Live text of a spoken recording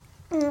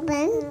You're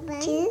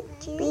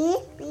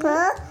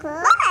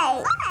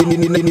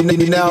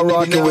now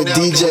rocking with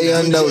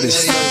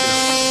DJ-Unnoticed.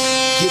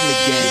 Get in the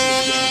game.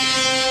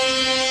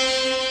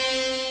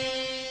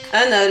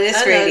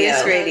 Unnoticed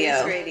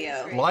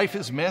Radio. Life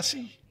is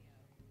messy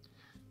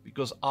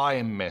because I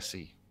am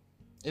messy.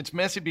 It's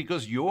messy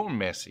because you're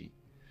messy.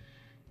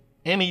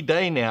 Any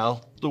day now,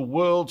 the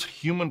world's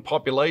human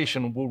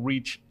population will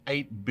reach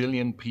 8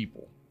 billion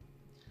people.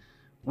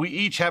 We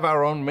each have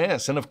our own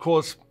mess, and of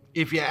course,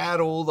 if you add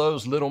all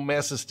those little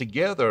messes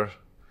together,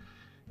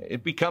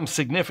 it becomes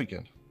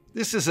significant.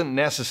 This isn't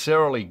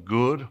necessarily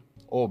good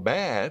or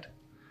bad.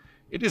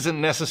 It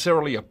isn't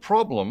necessarily a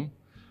problem.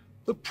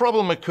 The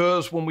problem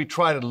occurs when we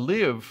try to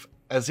live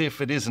as if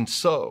it isn't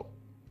so.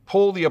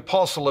 Paul the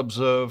Apostle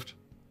observed,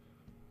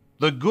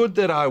 "The good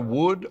that I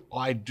would,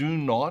 I do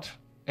not,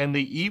 and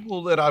the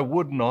evil that I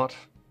would not,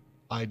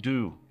 I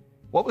do."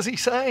 What was he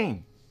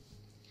saying?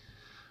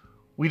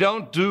 We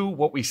don't do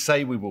what we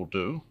say we will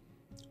do.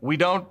 We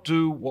don't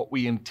do what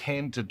we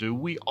intend to do.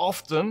 We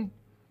often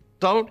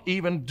don't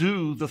even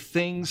do the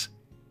things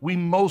we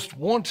most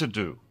want to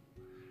do.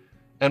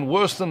 And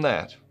worse than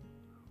that,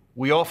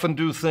 we often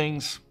do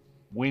things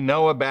we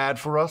know are bad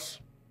for us,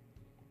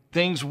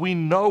 things we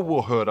know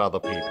will hurt other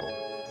people,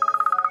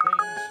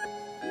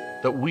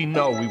 things that we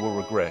know we will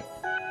regret.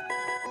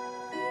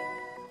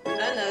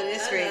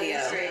 Unnoticed Radio.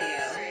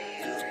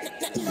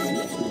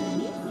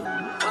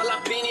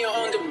 Jalapeño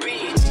on the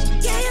beat.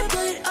 Yeah, you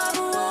put all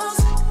the walls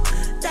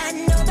that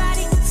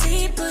nobody can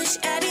see. Push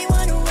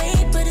everyone away,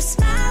 put a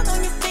smile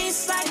on your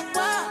face like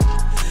what?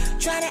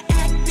 Try to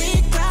act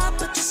big, proud,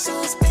 but your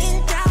soul's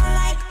been down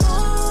like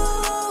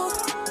ooh.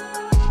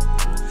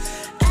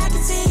 I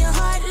can see your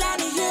heart loud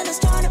and you're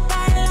torn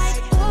apart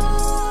like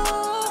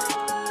ooh.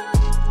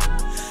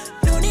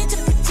 No need to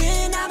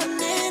pretend I'm a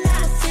man,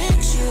 I'll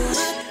fix you.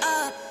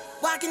 Up,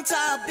 walking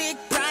tall, big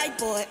bright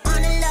boy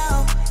on the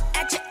low,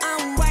 at your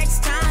own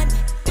worst time.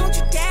 Don't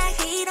you dare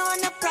hate on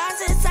the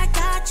process, I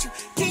got you.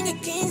 King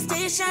of kings,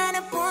 stay shine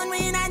upon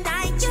when I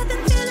die. You've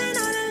been feeling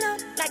all alone,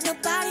 like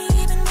nobody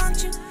even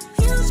wants you.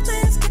 Huge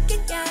plans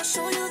cooking, yeah, I'll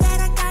show you that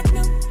I got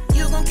new.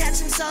 You gon' catch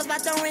some souls by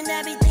throwing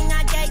everything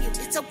I gave you.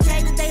 It's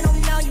okay that they don't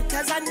know you,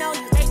 cause I know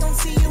you. They gon'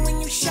 see you when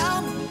you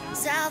show me.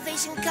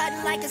 Salvation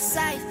cutting like a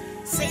scythe.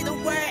 Say the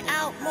word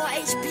out, more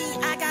HP,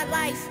 I got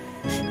life.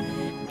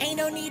 Ain't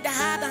no need to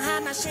hide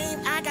behind my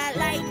shame, I got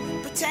light.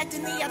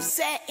 Protecting the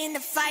upset in the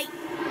fight.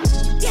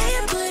 Yeah,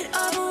 you put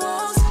all the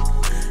walls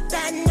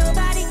that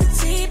nobody can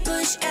see.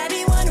 Push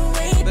everyone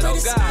away, put a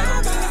smile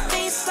on your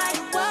face like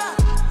what?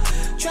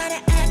 Try to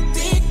act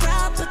big,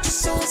 proud, but your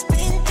soul's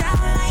been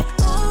down like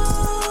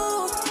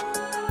ooh.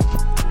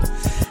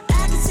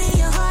 I can see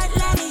your heart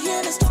loud and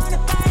you're torn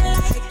apart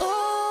like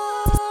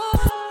ooh.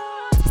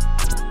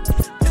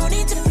 No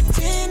need to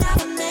pretend I'm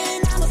a man,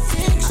 I'm a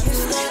fix you.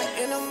 Stuck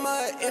in the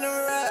mud, in a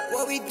rut,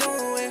 what we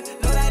doing?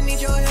 Lord, I need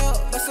your help,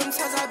 but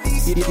sometimes I be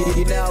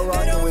You're now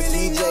rocking with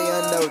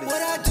DJ-Unnoticed.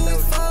 what I do it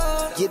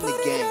for. Get in the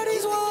game.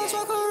 These walls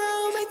walk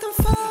around, make them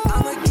fall.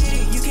 I'ma get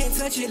it, you can't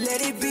touch it,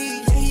 let it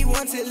be. Yeah, he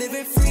wants it,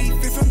 living free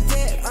from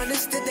debt.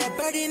 Understood that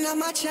burden on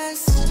my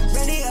chest.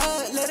 Run it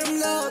up, let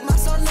him love, my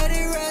soul let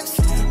it rest.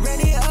 Run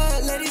it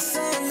up, let his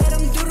son, let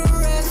him do the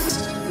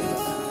rest.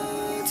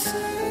 Lord,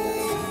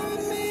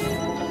 save me.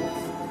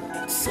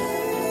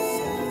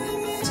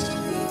 Save me.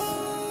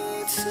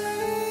 Lord,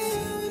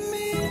 save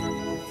me.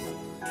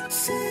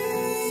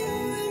 Save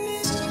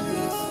me.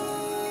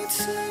 Lord,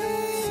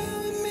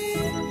 save me.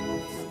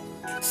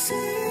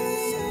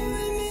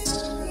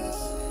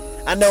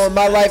 I know when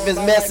my life is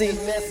messy,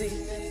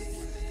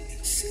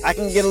 I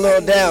can get a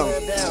little down.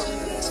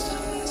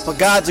 But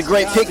God's a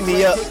great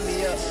pick-me-up.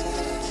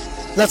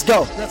 Let's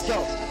go.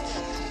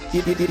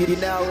 You're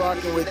now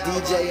rocking with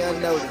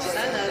DJ-Unnoticed.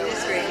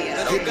 Unnoticed Radio.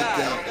 Get in the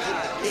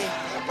game.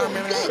 I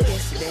remember like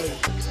yesterday.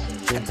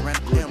 Had to run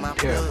to clear my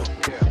plug.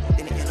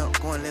 Then it end up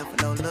going left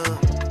for no love.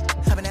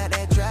 Hopping out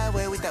that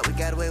driveway, we thought we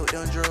got away with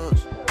them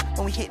drugs.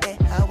 When we hit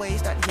that highway,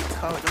 started to hit the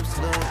car with them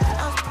slugs.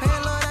 I was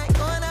praying, Lord, I ain't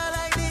going out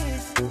like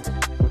this.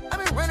 I've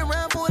been running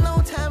around for a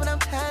long time, and I'm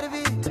tired of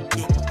it.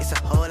 Yeah, it's a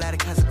whole lot of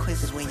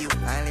consequences when you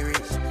finally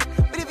rich.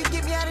 But if you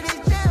get me out of this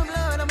jam,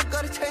 Lord, I'ma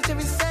go to church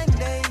every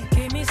Sunday.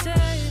 Keep me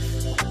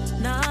safe.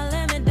 Now I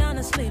lay me down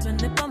to sleep.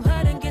 And if I'm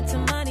hurting, get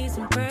some money,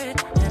 some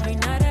bread. Every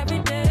night, every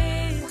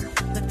day.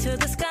 Look to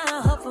the sky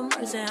and hope for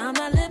mercy. I'm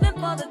not living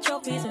for the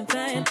trophies and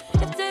fame.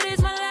 If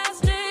today's my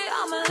last day,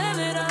 I'ma live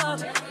it up.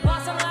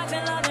 Want some life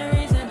and love and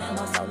reason. And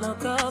also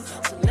look up.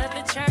 So let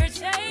the church,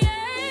 yeah.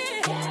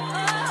 I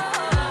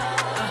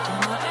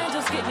hold my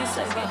angels, keep me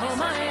safe. I hold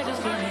my angels,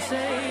 keep me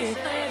safe.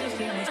 Angels,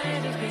 keep me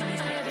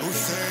safe. Who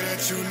say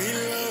that you need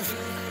love?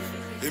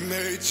 It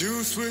made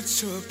you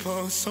switch up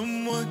on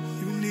someone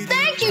you need.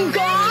 Thank you,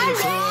 God.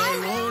 So I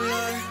won't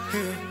lie,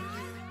 yeah.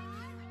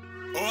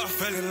 Oh, I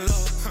fell in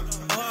love.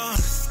 Oh,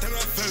 then I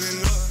fell in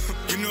love.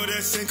 You know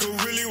that thing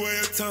could really weigh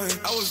a ton.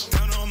 I was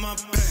down on my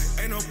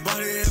back. Ain't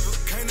nobody ever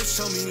came to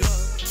show me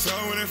love. So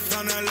I went and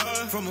found that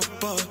love from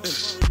above.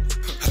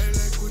 I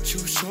like what you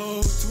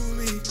showed to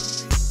me.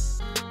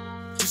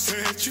 You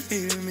said you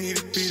needed me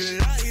to be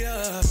the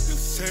liar. You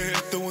said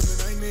the one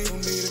that I need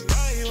me to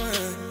buy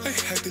one. I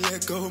had to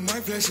let go of my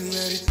flesh and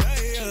let it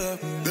die up.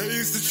 They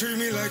used to treat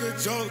me like a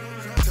joke,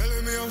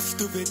 telling me I'm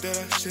stupid, that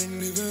I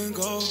shouldn't even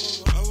go.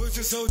 I was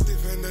just so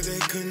different that they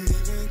couldn't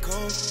even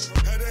cope.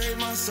 Had to hate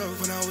myself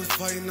when I was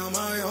fighting on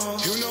my own.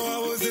 You know I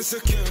was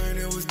insecure and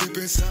it was deep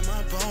inside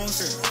my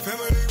bones.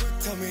 Family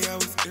would tell me I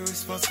was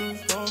irresponsible.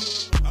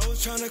 I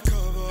was trying to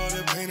cover all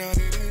the pain I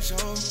didn't show.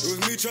 It was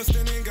me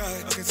trusting in God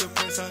against a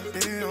place I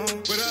didn't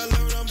own. But I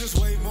learned I'm just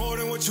way more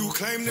than what you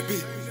claim to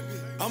be.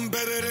 I'm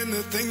better than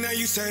the thing that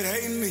you said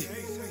hating me.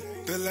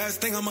 The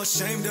last thing I'm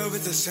ashamed of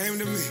is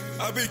ashamed of me.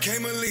 I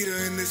became a leader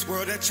in this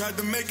world that tried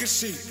to make a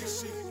sheep.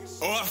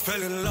 Oh, I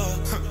fell in love.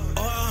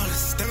 Oh,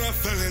 honest, then I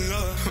fell in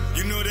love.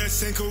 You know that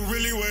saying could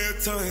really weigh a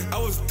ton. I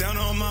was down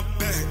on my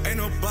back. Ain't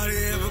nobody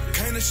ever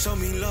came to show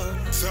me love.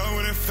 So I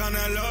went and found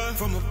that love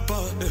from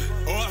above.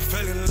 Oh, I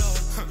fell in love.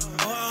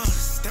 Oh,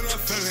 honest, then I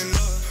fell in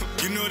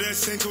love. You know that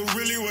saying could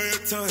really weigh a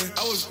ton.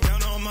 I was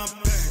down on my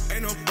back.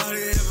 Ain't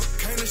nobody ever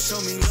came to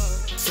show me love.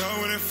 So I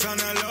went and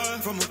found that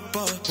love from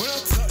above. When I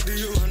talk to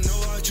you, I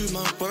know I choose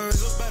my words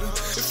are better.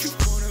 If you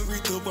wanna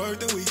read the word,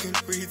 then we can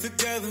read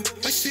together.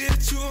 I see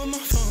it you on my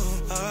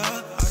phone.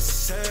 I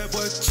said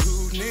what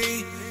you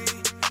need,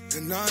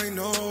 and I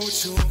know what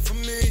you want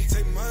from me.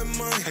 Take my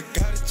mind, I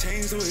gotta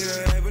change the way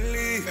that I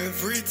believe.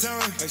 Every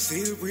time I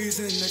see the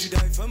reason that you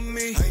died for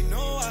me, I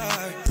know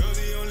you're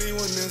the only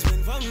one that's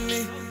been for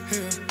me.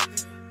 Yeah.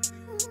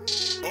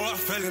 Oh, I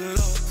fell in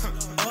love.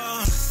 Oh,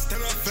 honest,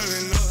 then I fell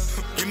in love.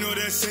 You know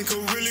that saying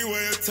could really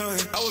weigh a ton.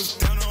 I was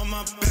down on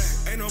my back.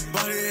 Ain't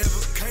nobody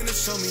ever came to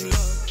show me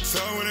love. So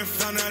I went and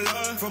found that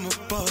love from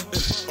above.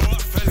 Oh, I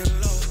fell in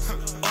love.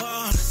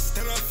 Oh, honest,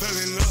 then I fell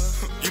in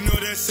love. You know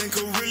that saying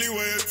could really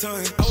weigh a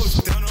ton. I was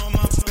down on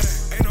my back.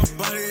 Ain't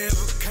nobody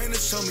ever came to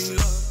show me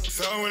love.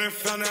 So I went and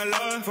found that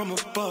love from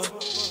above.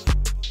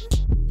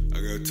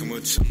 I got too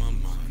much on my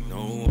mind.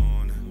 No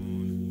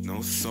warning,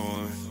 no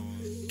song.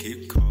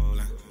 Keep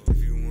calling if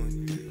you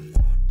want it.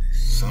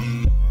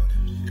 Some more.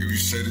 If you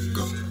say to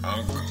go,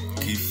 I'll go.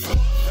 Keep falling.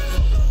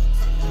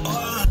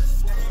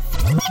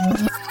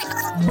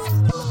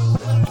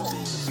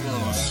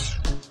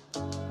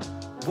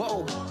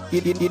 Whoa.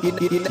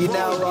 You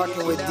now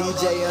rocking with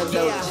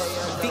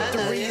DJ-Unnoticed.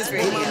 Victory is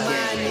where my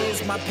mind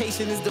is. My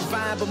patience is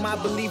divine, but my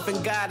belief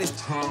in God is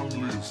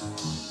timeless.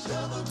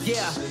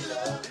 Yeah.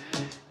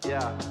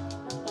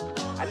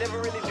 I never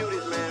really do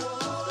this, man.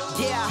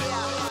 Yeah.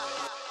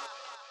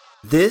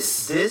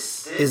 This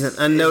is an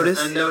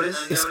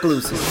Unnoticed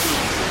exclusive.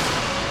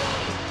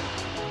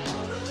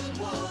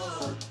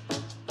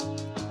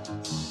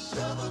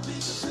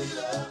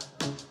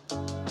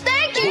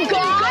 Thank you,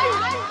 God.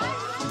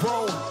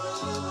 Whoa.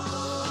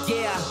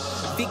 Yeah.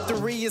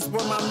 Victory is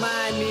where my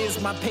mind is.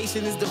 My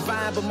patience is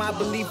divine, but my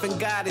belief in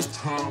God is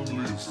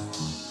timeless.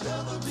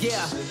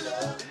 Yeah.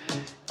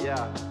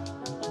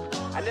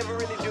 I never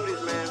really do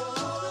this, man.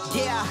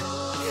 Yeah.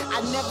 I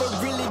never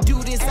really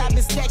do this. I've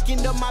been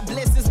stacking up my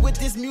blessings with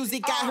this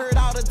music. I heard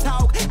all the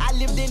talk. I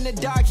lived in the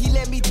dark. He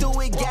let me through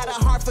it. Got a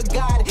heart for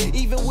God.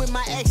 Even with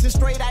my actions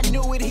straight, I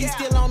knew it. He's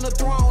still on the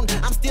throne.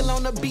 I'm still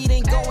on the beat.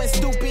 Ain't going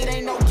stupid.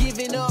 Ain't no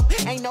giving up.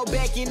 Ain't no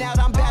backing out.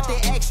 I'm about the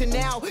action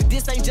now.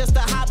 This ain't just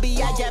a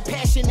hobby. I got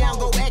passion now.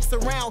 Go ask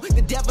around.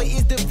 The devil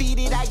is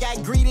defeated. I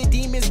got greedy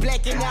demons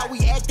blacking out.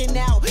 We acting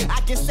out.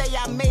 I can say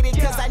I made it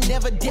cause I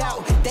never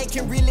doubt. They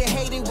can really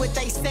hate it what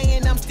they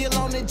saying. I'm still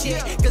on the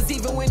jet. Cause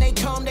even when they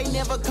come, they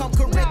never come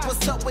correct.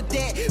 What's up with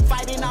that?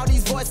 Fighting all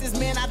these voices,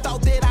 man. I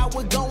thought that I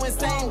would go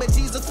insane, but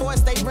Jesus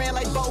forced they ran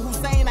like Bo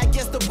Hussein. I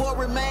guess the boy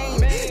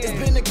remained. It's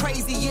been a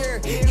crazy year.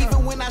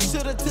 Even when I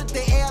should've took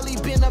the L, he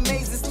been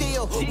amazing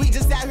still. We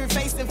just out here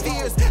facing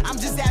fears. I'm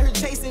just out here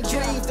chasing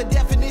dreams. The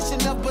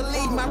definition of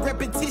belief, my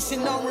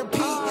repetition on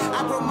repeat.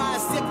 I wrote my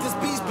acceptance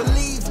speech,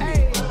 believe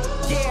me.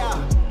 Yeah.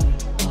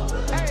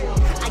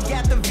 I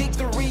got the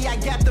victory. I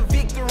got the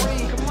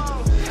victory.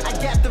 I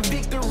got the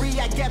victory.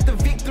 I got the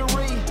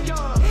victory.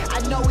 I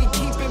know he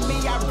keeping me,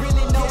 I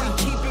really know he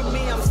keeping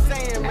me, I'm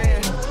saying,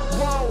 man.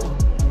 Whoa.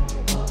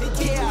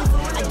 Yeah,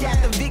 I got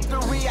the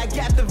victory, I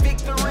got the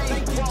victory.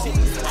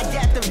 I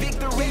got the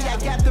victory, I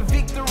got the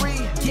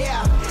victory.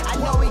 Yeah, I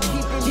know he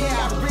keeping me,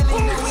 I really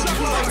know he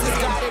keeping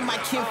me. God in my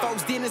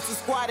kinfolks, then it's the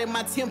squad in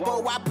my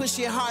tempo. I push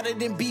it harder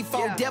than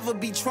before. Devil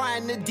be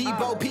trying to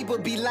debo. People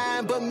be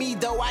lying, but me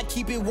though, I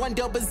keep it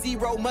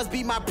 100. Must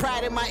be my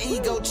pride and my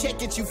ego.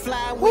 Check it, you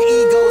flying with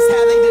egos.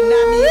 How they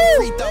deny me a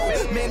free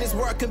throw. Man, this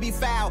work can be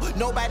foul.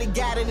 Nobody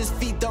got in his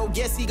feet though.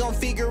 Guess he gon'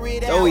 figure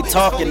it out. Oh, he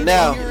talking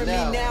now.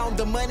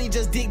 The money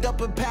just digged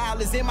up a pile.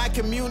 It's in my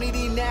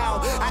community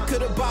now. I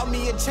could've bought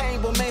me a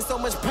chain, but man, so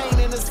much pain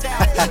in the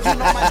south. You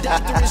know my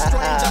doctor is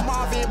strange. I'm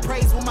Marvin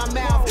praise with my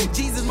mouth.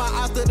 Jesus, my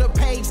author, the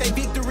page. Say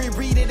victory,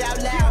 read it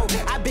out loud.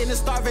 I've been a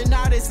starving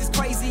artist. It's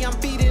crazy, I'm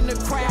feeding the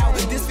crowd.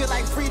 This feel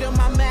like freedom,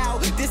 I'm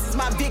out. This is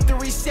my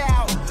victory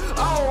shout.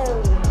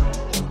 Oh,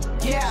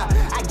 yeah.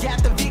 I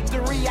got the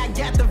victory. I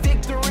got the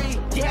victory.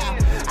 Yeah.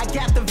 I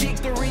got the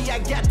victory. I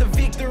got the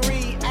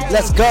victory. Ay,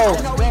 let's go.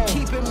 I know he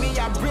keeping me.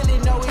 I really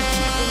know he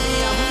keeping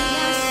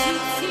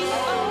me.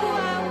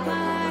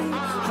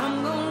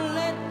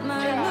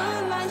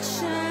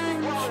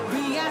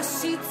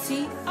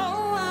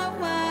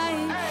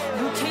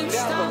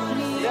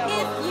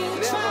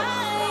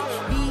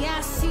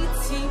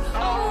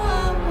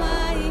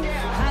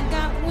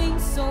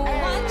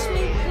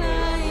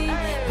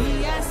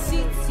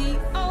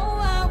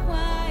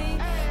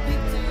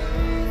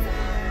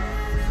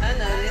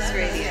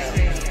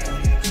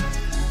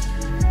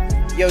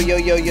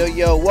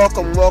 Yo.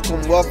 Welcome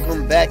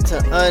back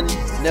to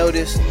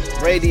Unnoticed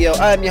Radio.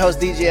 I'm your host,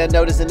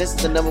 DJ-Unnoticed, and this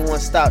is the number one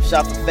stop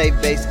shop for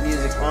faith-based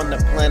music on the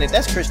planet.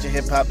 That's Christian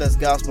hip-hop, that's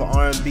gospel,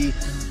 R&B.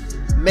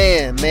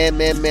 Man.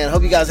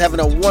 Hope you guys are having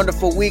a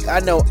wonderful week. I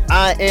know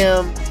I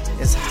am.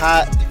 It's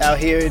hot out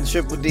here in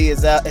Triple D.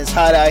 It's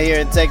hot out here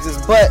in Texas,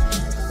 but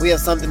we have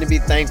something to be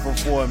thankful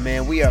for,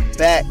 man. We are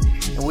back,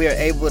 and we are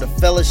able to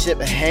fellowship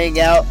and hang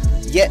out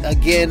yet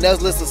again.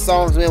 Those list of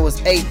songs, man,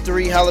 was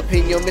 8-3,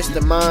 Jalapeño, Mr.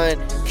 Mine,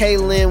 Kai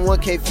Len,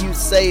 1K Phew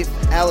Safe,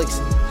 Alex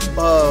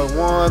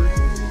Juan,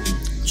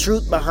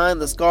 Truth Behind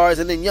the Scars,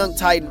 and then Young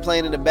Titan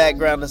playing in the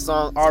background, the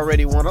song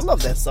Already Won. I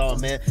love that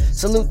song, man.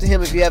 Salute to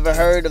him. If you haven't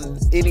heard of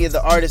any of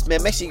the artists,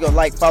 man, make sure you go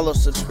like, follow,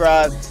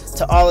 subscribe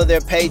to all of their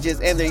pages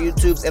and their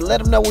YouTubes, and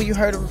let them know where you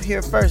heard them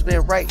here first,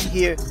 man, right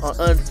here on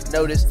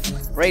Unnoticed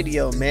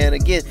Radio, man.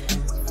 Again,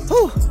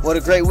 whew, what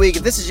a great week.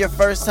 If this is your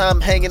first time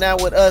hanging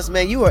out with us,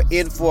 man, you are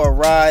in for a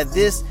ride.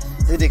 This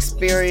is an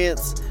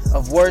experience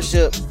of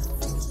worship,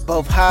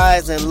 both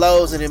highs and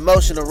lows, an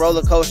emotional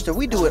roller coaster.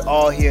 We do it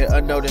all here at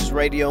Unnoticed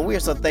Radio, and we are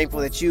so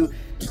thankful that you,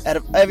 out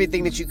of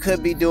everything that you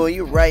could be doing,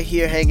 you're right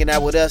here hanging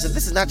out with us. If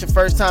this is not your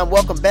first time,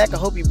 welcome back. I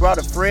hope you brought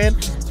a friend.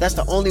 That's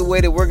the only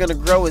way that we're going to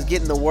grow, is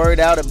getting the word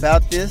out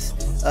about this.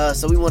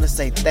 So we want to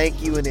say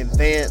thank you in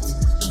advance.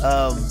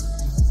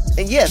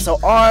 And yeah, so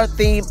our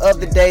theme of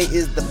the day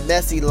is The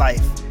Messy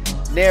Life,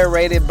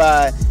 narrated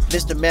by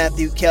Mr.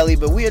 Matthew Kelly.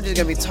 But we are just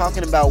going to be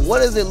talking about, what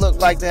does it look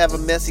like to have a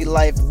messy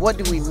life? What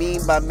do we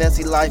mean by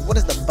messy life? What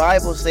does the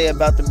Bible say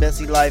about the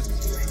messy life?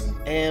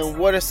 And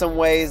what are some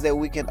ways that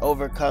we can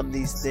overcome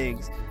these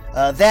things?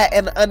 That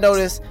and the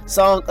Unnoticed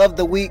Song of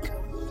the Week.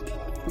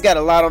 We got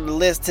a lot on the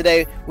list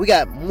today. We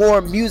got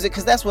more music,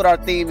 because that's what our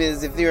theme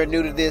is. If you're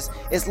new to this,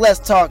 it's less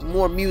talk,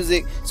 more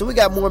music. So we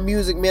got more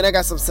music, man. I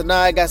got some Sanni,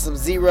 I got some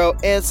Zero,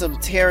 and some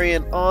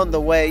Terrian on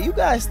the way. You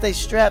guys stay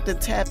strapped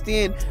and tapped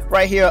in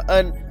right here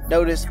on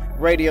Unnoticed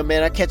Radio,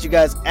 man. I'll catch you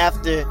guys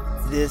after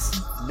this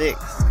mix.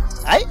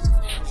 Alright?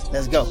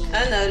 Let's go.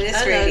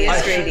 Unnoticed Radio.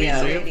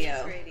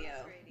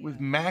 With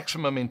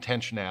maximum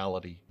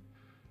intentionality.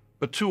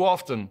 But too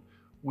often,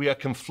 we are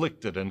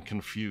conflicted and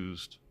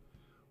confused.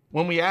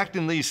 When we act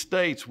in these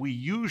states, we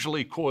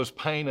usually cause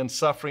pain and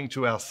suffering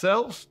to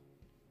ourselves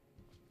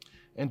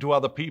and to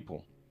other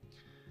people.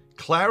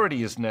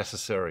 Clarity is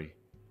necessary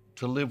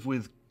to live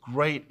with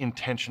great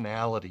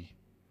intentionality.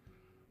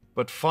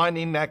 But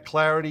finding that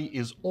clarity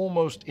is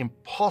almost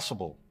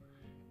impossible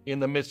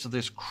in the midst of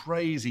this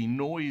crazy,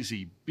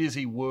 noisy,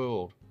 busy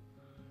world.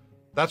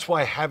 That's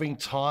why having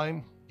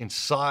time in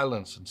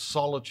silence and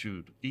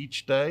solitude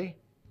each day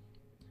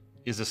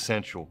is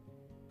essential.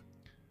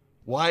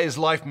 Why is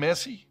life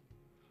messy?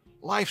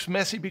 Life's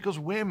messy because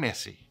we're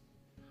messy.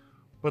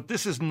 But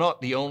this is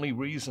not the only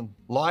reason.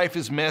 Life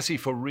is messy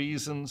for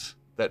reasons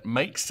that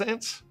make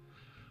sense,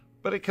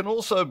 but it can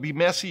also be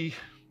messy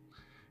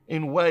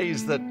in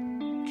ways that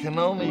can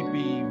only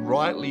be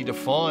rightly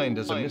defined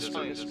as a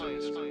mystery.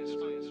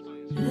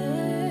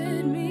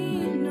 Let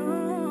me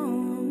know.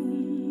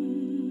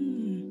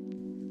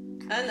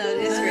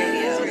 Unnoticed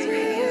Radio.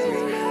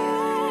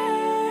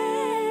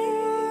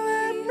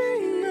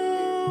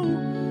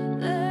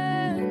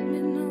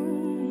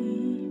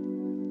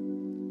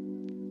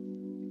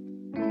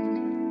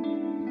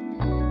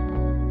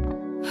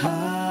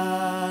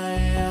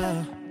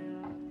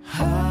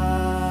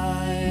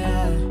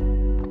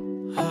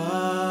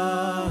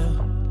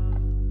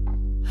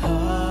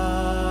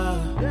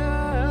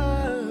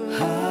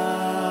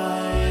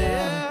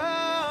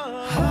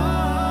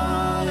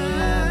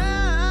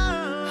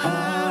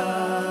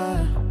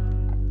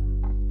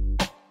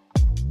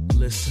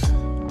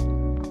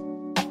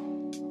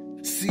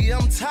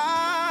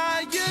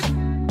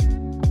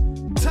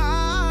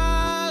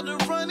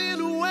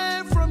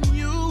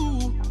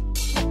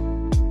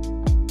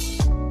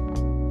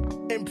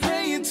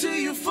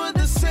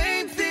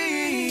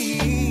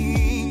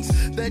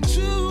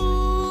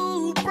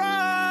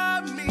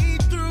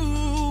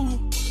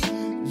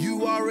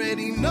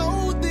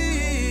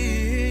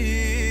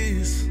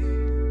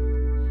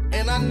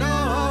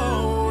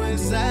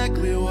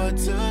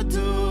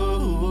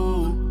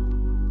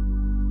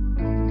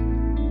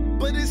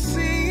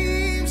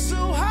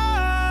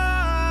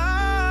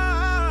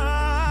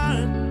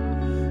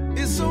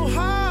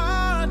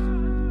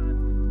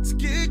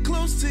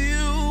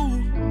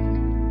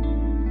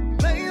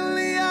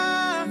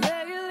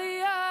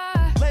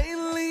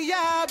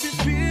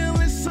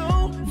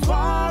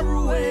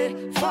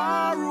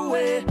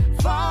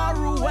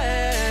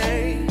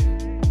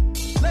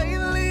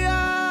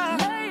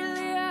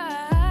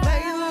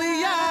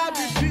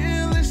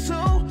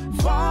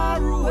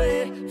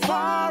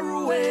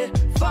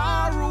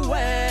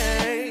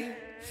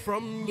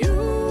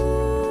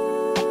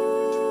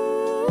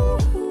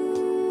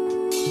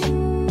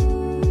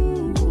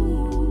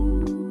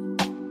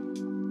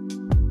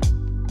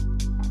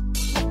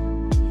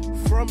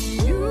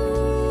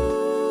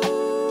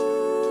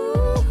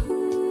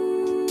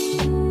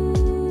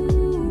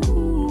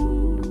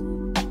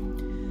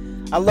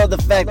 I love the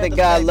fact that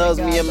God loves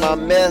me in my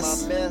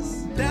mess.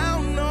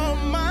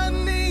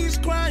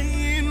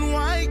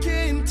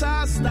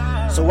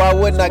 why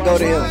wouldn't I go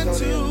to him?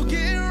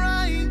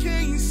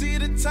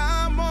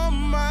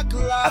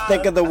 I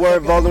think of the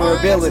word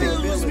vulnerability.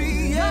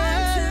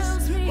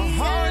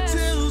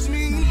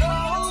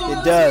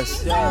 It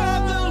does.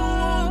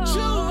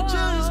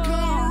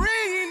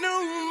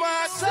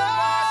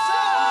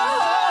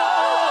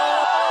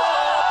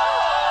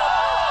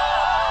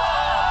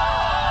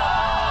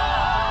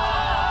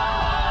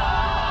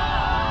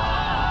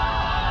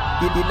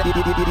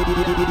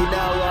 You're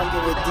now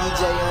rocking with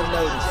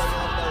DJ-Unnoticed.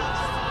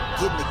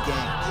 Get in the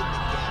game.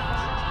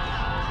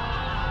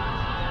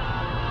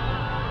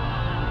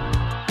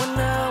 When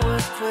I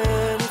was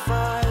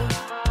 25,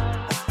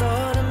 I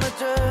started my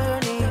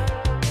journey,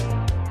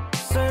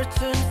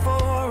 searching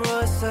for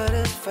a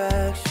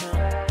satisfaction.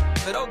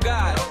 But oh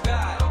God, oh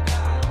God, oh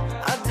God,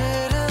 I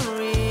didn't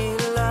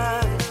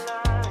realize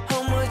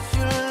how much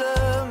you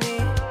love me.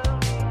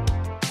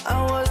 I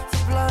was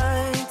too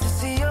blind to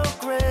see your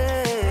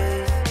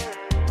grace.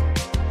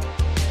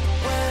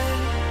 When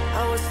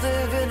I was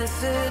living a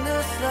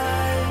sinner's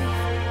life,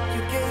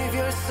 you gave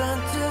your son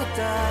to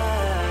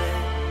die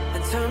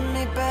and turn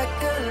me back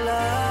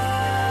alive.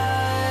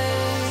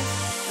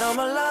 Now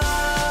my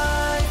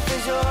life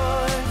is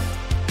yours,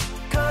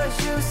 'cause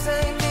you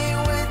saved me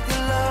with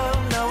your love.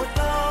 Now with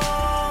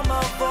all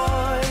my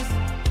voice,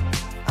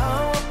 I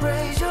will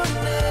praise your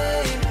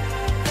name.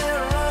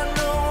 There are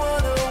no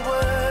other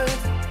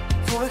words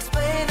to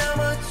explain how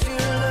much you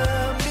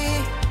love me.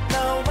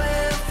 Now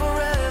and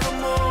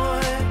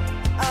forevermore,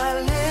 I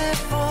live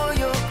for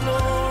your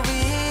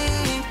glory.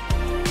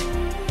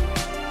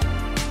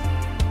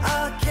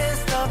 I can't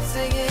stop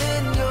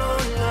singing your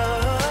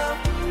love.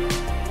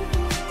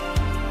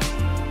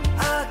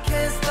 I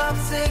can't stop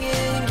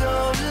singing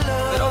your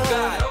love. Oh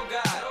God, oh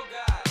God, oh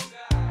God, oh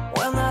God.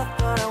 When I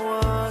thought I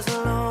was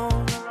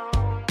alone,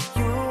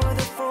 you were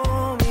there for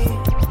me.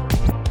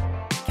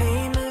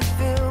 Came and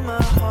filled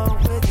my heart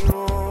with you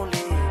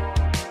only.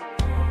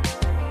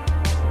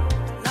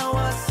 Now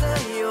I say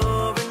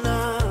you're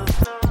enough.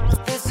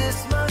 This is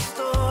my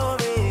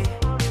story,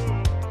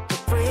 the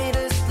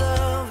greatest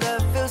love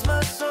that fills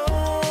my soul.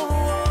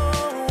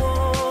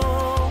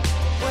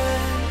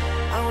 When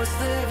I was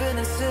living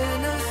a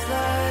sinner's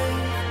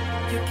life,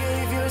 you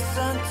gave your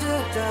son to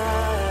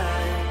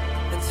die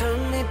and turn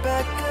me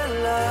back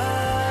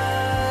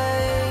alive.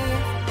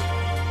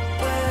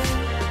 When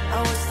I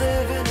was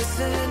living a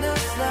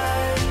sinner's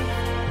life,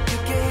 you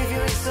gave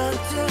your son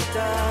to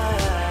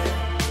die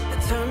and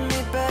turn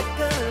me back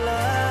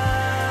alive.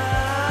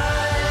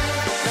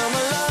 Now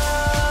my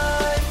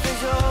life is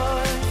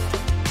yours,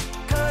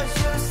 'cause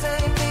you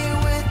saved me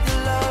with your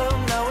love.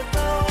 Now with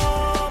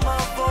all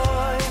my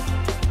voice,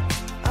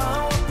 I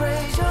will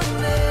praise your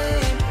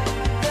name.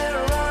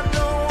 There are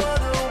no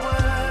other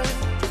words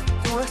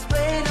to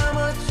explain how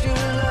much you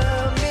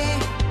love me.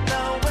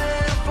 Now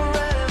and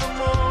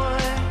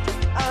forevermore,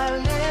 I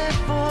live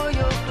for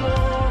your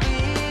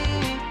glory.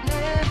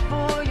 Live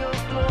for your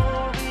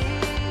glory.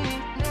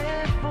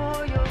 Live for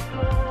your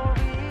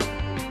glory.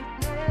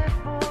 Live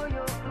for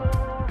your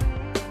glory.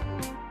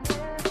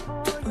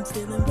 I'm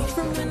feeling weak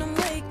from when I'm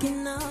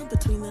waking up,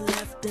 between the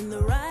left and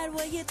the right,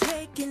 where you're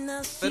taking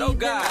us. But oh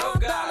God, oh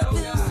God, oh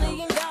God.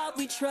 Saying God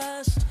we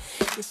trust,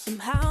 yet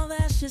somehow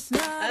that's just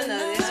not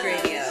Unnoticed enough.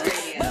 radio.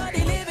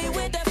 Body living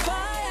with that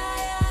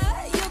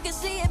fire, you can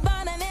see it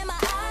burning in my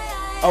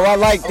eye. Oh, I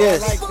like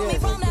this. Pull me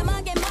from that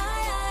mug in my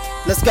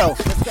eye. Let's go.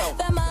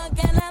 That mug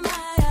in my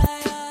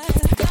eye.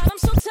 God, I'm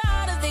so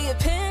tired of the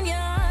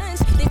opinions.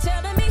 They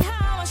telling me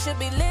how I should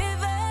be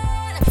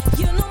living.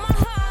 You know my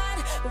heart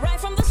right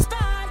from the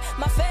start.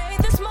 My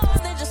faith is more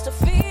than just a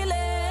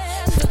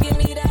feeling. So give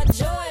me that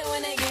joy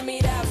when they give me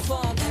that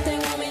funk. They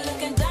want me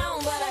looking down,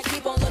 but I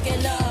keep on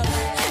looking up.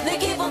 They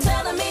keep on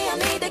telling me I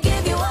need to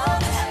give you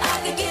up. I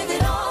can give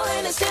it all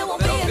and it still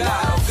won't be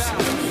enough.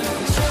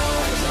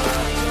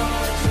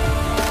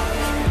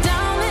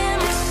 Down in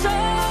my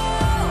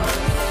soul,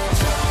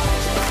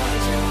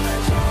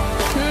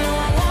 no,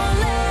 I won't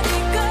let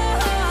it go.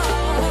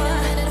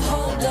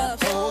 Hold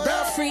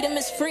up. Freedom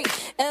is free.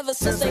 Ever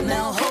since they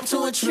now hold to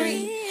a tree.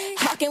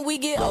 How can we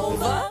get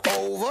over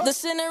the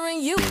sinner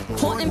in you?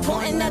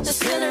 Pointing at the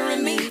sinner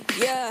in me.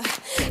 Yeah,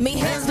 me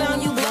hands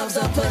down, you gloves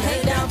up. Put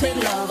hate down, pick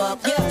love up.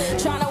 Yeah,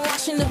 trying to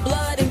wash in the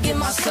blood and get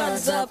my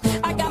sons up.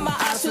 I got my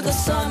eyes to the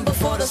sun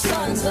before the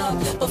sun's up.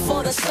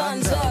 Before the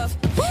sun's up.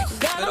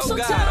 God, I'm so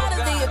tired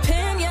of the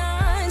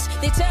opinions.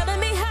 They telling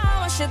me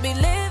how I should be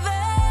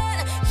living.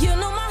 You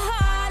know my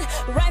heart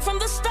right from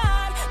the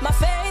start. My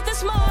faith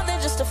is more than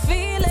just a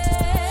feeling.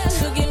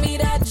 So give me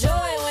that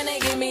joy when they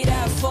give me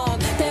that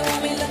funk. They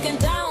want me looking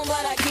down,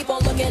 but I keep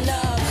on looking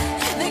up.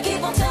 They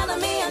keep on telling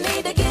me I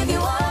need to give you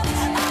up.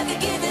 I can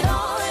give it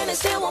all and it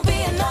still won't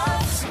be enough.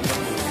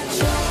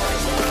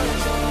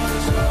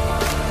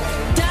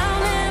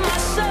 Down in my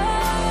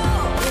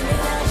soul,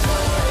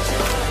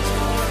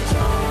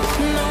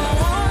 no, I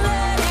won't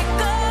let it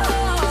go.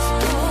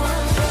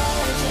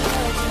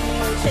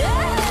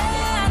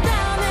 Yeah,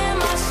 down in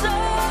my soul.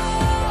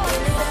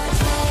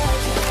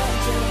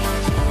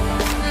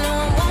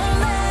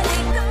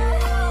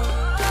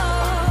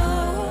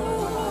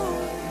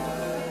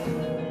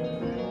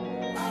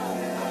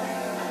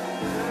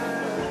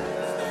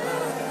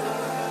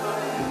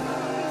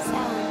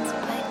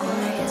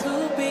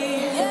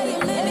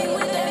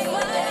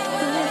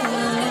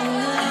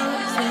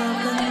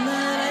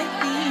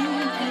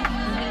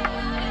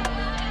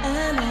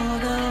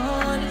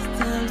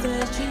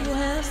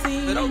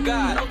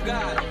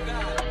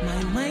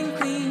 My mind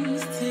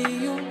clings to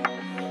you,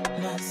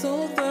 my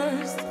soul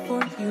thirsts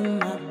for you,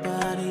 my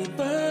body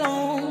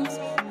belongs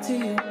to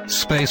you.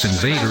 Space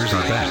Invaders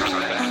are back.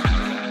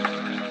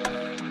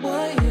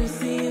 What you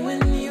see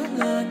when you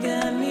look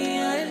at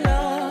me, I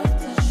love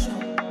to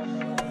show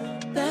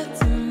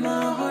that in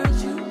my heart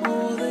you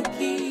hold the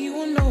key. You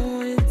will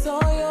know it's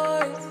all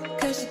yours,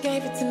 'cause you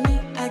gave it to me,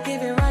 I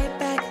give it right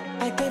back.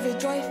 I give it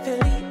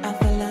joyfully. I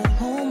feel at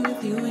home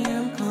with you and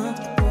I'm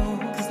comfortable,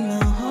 'cause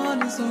my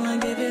heart and soul, I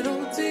give it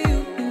all to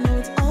you. You know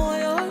it's all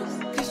yours,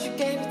 'cause you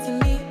gave it to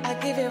me, I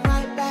give it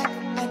right back.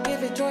 I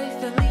give it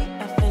joyfully.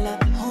 I feel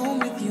at home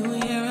with you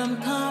and I'm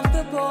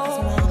comfortable,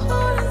 'cause my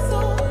heart and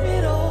soul,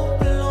 it all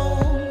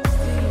belongs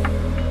to you.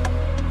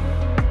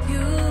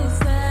 You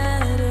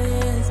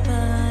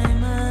satisfy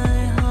my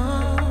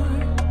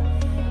heart.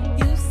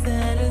 You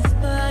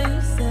satisfy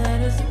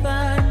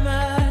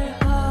my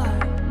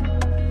heart.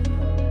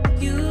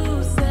 You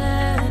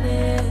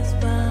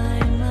satisfy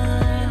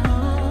my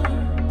heart.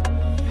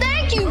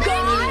 Thank you,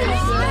 God.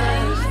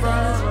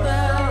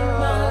 Satisfy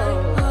my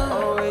heart.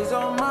 Always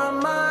on my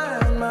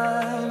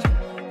mind,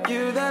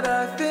 you that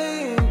I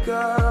think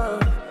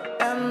of,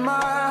 and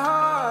my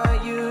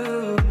heart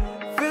you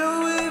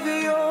fill with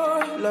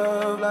your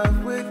love.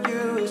 Life with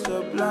you is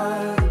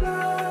sublime.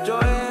 Joy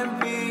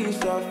and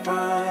peace I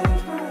find.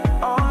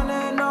 On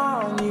and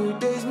on, you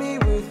daze me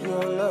with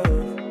your love.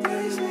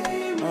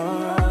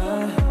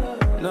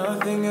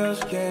 Nothing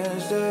else can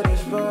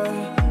satisfy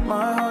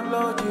my heart,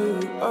 Lord. You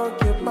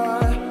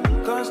occupy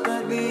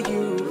constantly.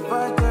 You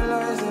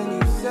vitalize and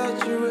you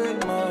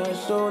saturate my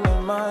soul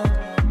and mind.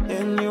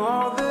 In you,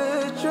 all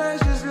the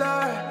treasures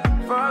lie,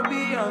 far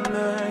beyond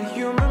the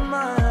human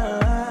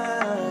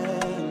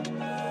mind.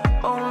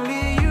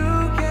 Only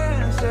you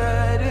can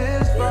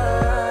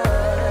satisfy.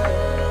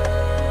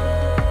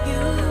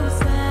 You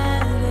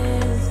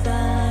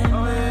satisfy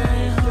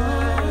my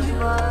heart. You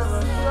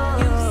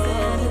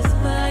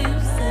satisfy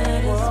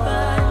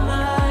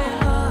my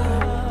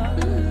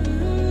heart.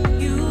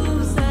 You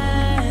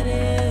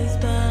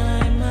satisfy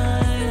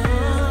my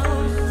heart.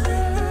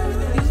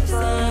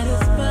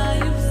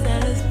 You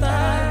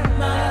satisfy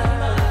my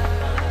heart.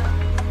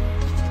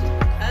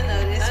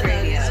 Unnoticed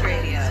radio.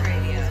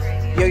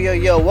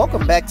 Yo,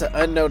 welcome back to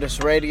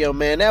Unnoticed Radio,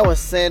 man. That was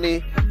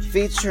Sanni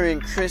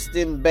featuring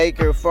Kristin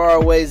Baker, Far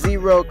Away,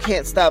 Zero,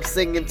 Can't Stop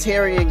Singing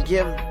Terrian,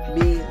 Give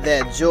Me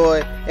That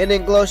Joy, and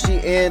then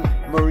Glochi and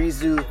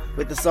Marizu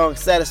with the song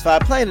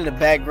Satisfied playing in the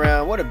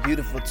background. What a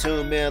beautiful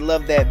tune, man.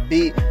 Love that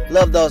beat.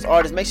 Love those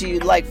artists. Make sure you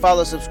like,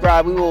 follow,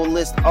 subscribe. We will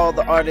list all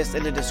the artists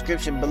in the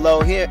description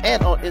below here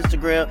and on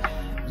Instagram.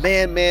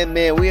 Man,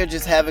 we are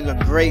just having a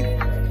great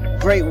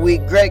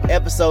week, great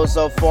episode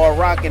so far,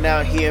 rocking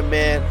out here,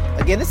 man.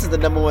 Again, this is the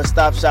 #1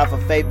 stop shop for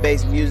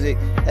faith-based music.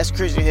 That's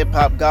Christian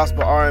hip-hop,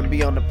 gospel,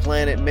 R&B on the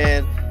planet,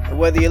 man. And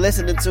whether you're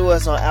listening to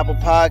us on Apple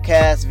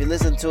Podcasts, if you're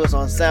listening to us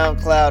on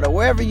SoundCloud, or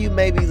wherever you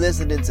may be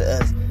listening to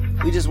us,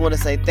 we just want to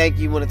say thank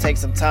you. We want to take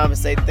some time and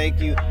say thank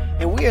you.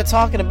 And we are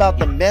talking about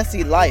the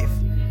messy life.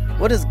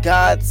 What does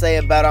God say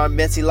about our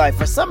messy life?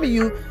 For some of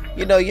you,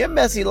 your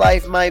messy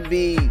life might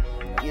be,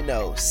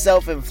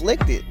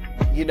 self-inflicted.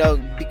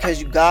 Because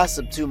you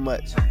gossip too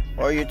much,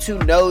 or you're too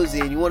nosy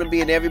and you want to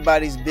be in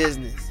everybody's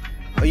business,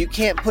 or you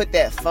can't put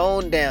that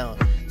phone down,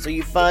 so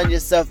you find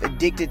yourself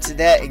addicted to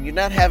that and you're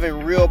not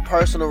having real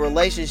personal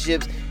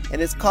relationships,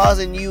 and it's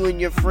causing you and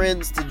your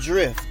friends to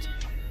drift.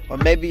 Or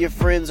maybe your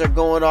friends are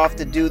going off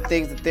to do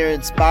things that they're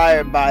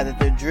inspired by, that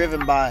they're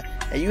driven by,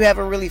 and you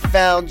haven't really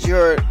found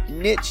your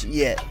niche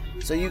yet,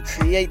 so you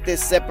create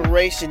this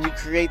separation, you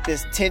create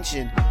this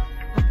tension.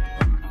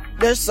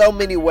 There's so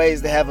many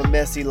ways to have a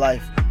messy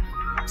life.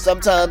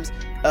 Sometimes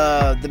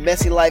the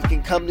messy life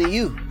can come to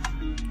you.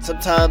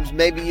 Sometimes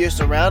maybe you're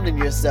surrounding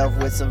yourself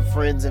with some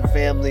friends and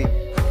family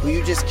who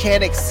you just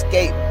can't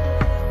escape.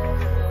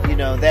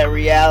 That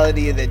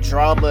reality, that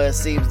drama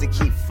seems to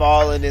keep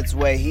falling its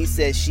way. He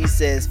says, she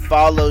says,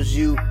 follows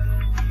you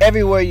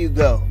everywhere you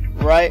go,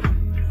 right?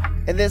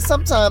 And then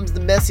sometimes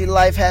the messy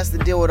life has to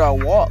deal with our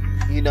walk.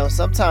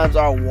 Sometimes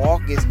our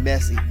walk is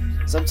messy.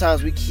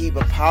 Sometimes we keep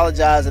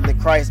apologizing to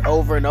Christ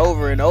over and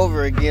over and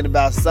over again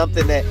about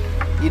something that,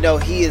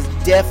 he is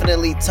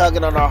definitely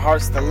tugging on our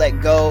hearts to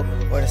let go,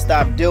 or to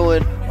stop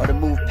doing, or to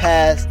move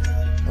past.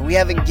 And we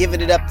haven't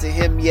given it up to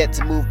him yet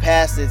to move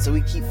past it, so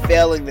we keep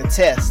failing the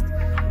test.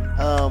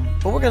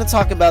 But we're going to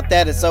talk about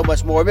that and so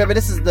much more. Remember,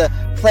 this is the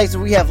place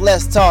where we have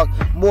less talk,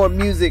 more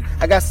music.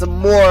 I got some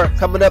more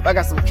coming up. I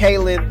got some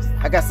Kylan,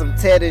 I got some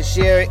Ted and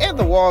Sheri, and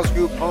the Walls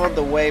group on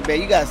the way, man.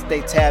 You got to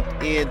stay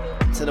tapped in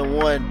to the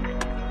one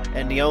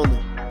and the only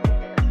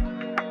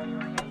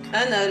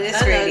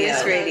Unnoticed radio.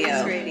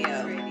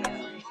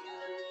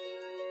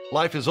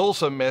 Life is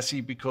also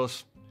messy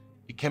because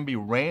it can be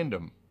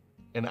random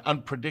and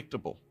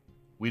unpredictable.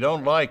 We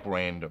don't like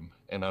random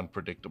and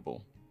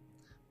unpredictable.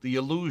 The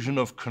illusion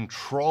of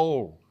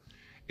control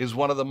is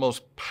one of the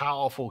most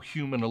powerful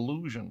human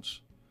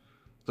illusions.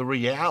 The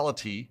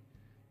reality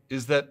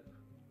is that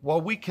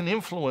while we can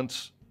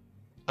influence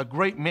a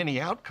great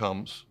many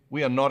outcomes,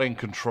 we are not in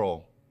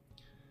control.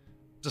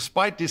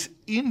 despite this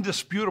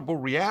indisputable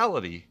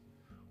reality,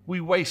 we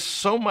waste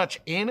so much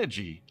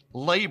energy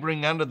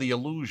laboring under the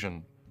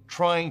illusion,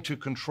 trying to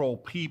control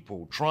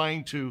people,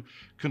 trying to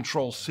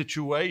control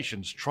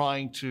situations,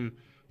 trying to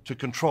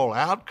control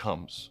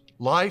outcomes.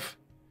 Life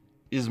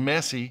is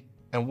messy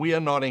and we are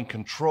not in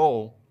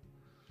control.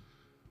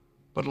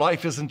 But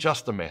life isn't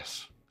just a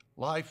mess.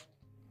 Life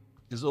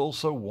is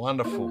also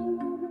wonderful.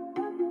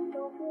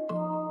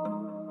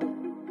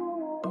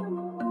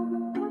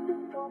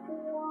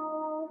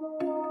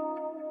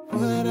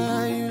 What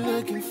are you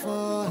looking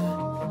for?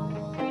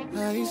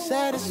 Are you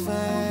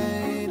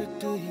satisfied or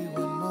do you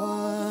want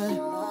more?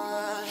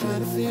 Trying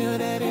to fill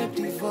that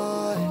empty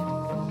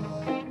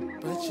void,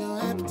 but your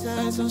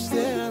appetite's on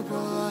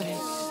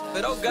steroids.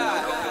 But oh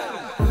God,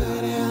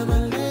 what am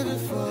I living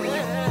for?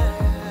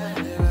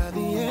 There are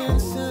the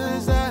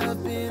answers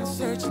I've been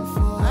searching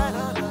for.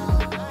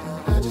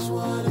 I just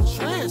wanna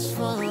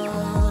transform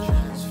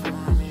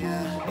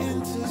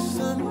into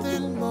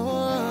something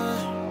more.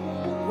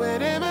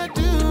 What am I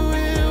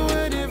doing?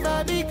 What have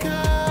I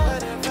become?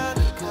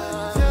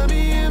 Tell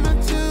me, am I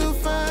too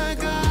far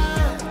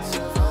gone?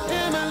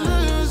 Am I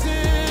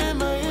losing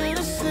my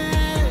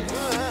innocence?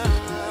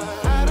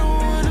 I don't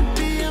wanna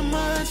be a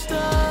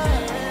monster.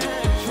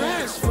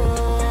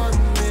 Transform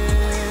me,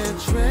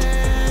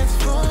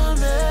 transform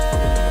me.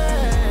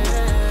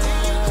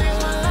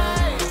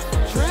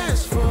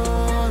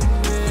 Transform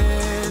me,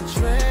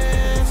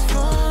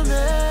 transform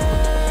me.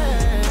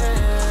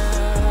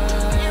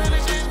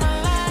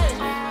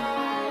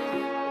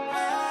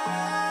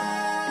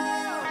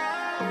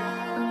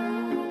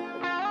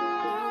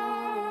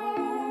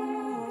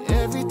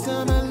 Every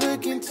time I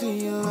look into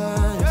your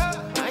eyes,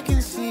 I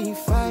can see you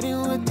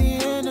fighting with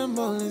the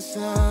animal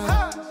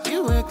inside.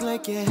 You act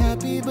like you're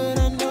happy, but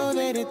I know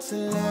that it's a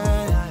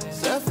lie.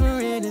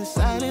 Suffering in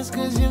silence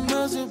cause you're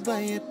muzzled by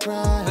your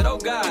pride. But oh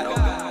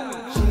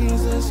God,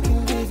 Jesus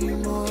can give you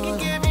more.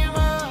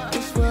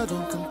 This world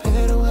don't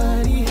compare to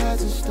what he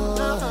has in store.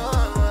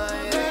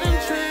 Let him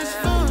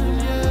transform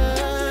you.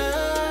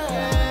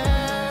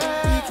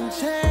 He can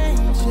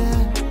change you,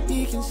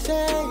 he can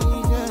save you.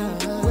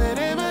 What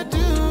am I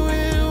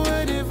doing?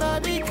 What have I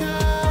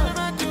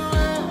become?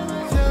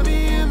 Tell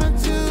me, am I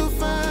too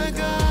far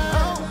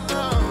gone?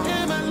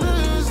 Am I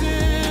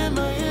losing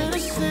my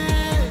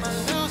innocence?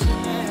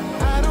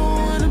 I don't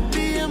wanna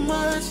be a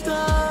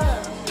monster.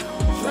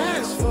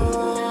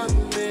 Transform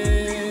me,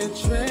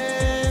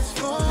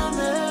 transform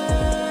me.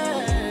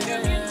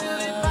 Can you do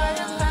it by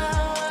your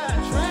power?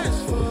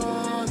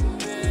 Transform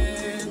me,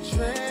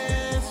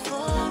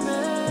 transform me.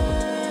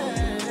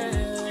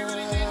 You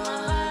really changed my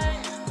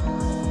life.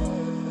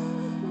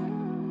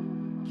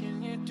 Can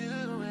you do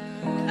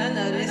it?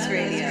 Unnoticed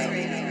Radio.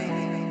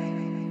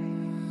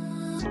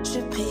 Je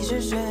prie, je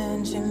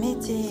jeûne, je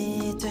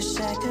médite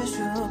chaque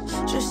jour.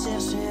 Je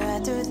cherche à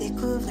te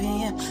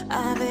découvrir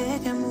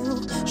avec amour.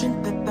 Je ne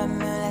peux pas me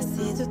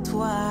lasser de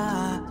toi.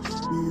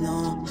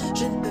 Non,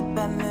 je ne peux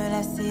pas me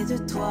lasser de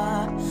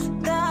toi.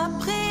 Ta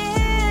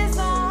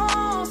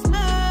présence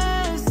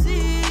me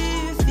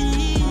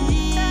suffit.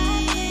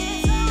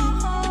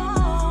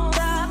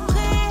 Ta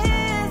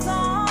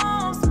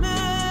présence me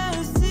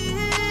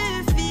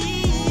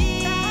suffit.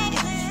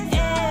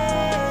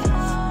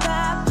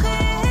 Ta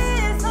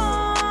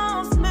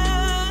présence me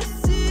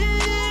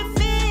suffit.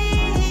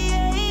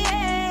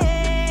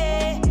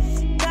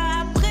 Ta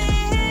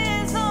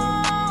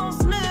présence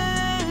me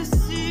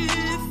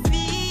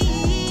suffit.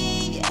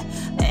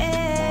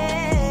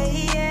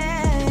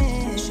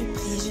 Je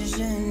prie, je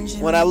jeûne, je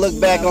When I look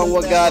back on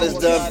what God has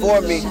done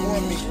for me,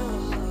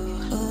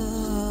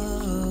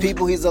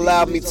 people he's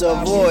allowed me to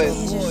avoid,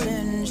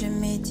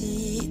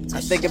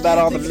 I think about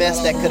all the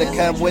mess that could have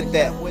come with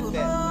that.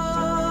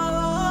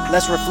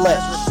 Let's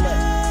reflect.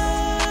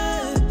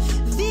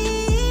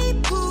 vis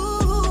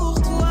pour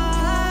toi.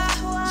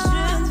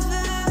 Je ne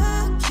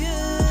veux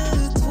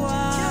que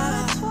toi.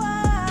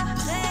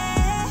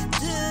 Près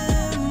de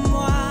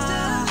moi.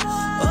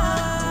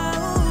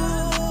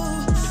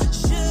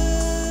 Je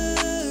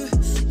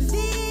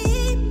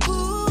vis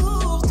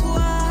pour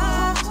toi.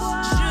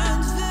 Je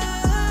ne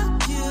veux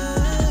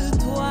que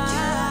toi.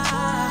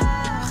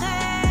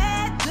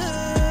 Près de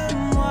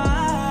moi.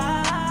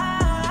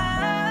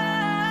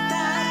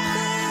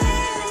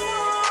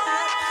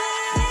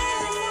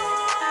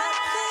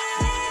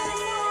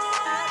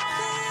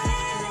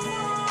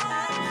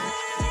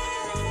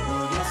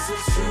 Yes,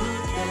 it's true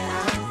that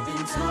I've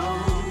been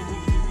told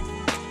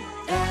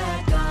that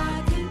God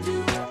can do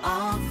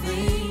all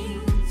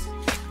things.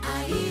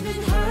 I even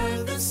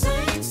heard the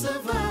saints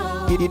of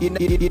old.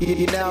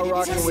 You're now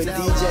rocking with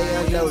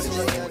DJ-Unnoticed.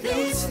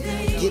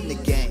 Get in the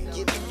game.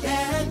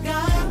 That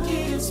God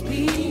gives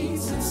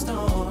peace in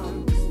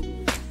storm,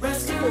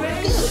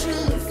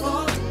 restoration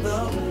for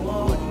the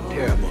war.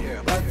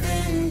 But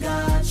then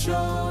God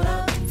showed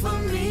up for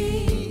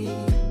me.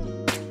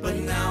 But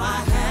now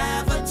I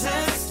have a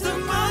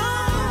testimony.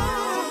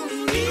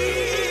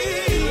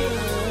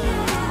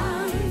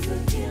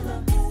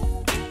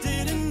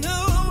 Didn't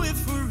know it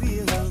for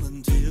real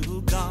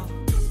until God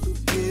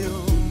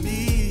healed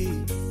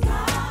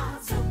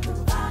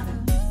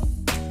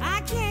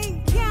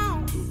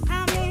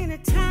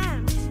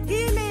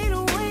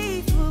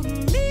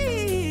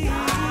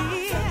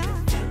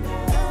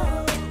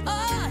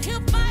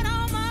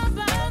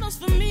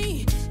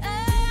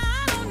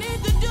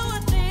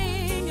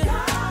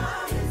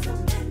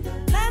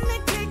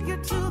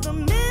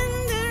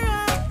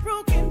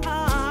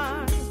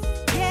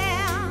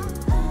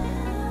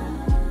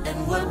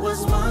what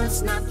was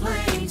once not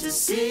plain to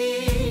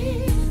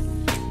see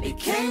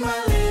became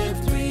my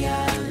lived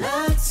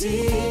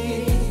reality.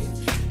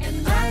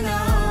 And I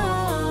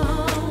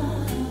know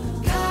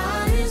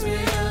God is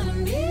real to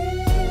me.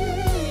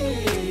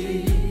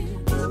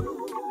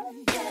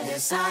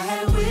 Yes, I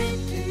had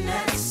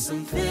witnessed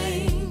some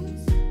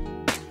things,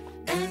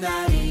 and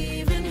I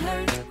even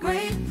heard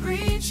great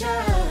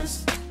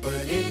preachers, but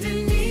it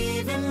didn't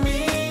even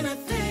mean a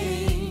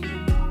thing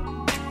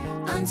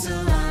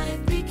until I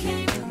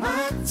became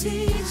my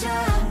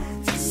teacher.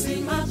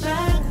 See, my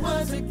back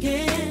was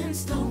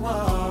against the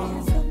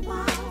wall.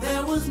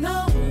 There was no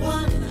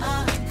one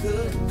I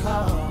could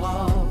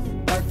call,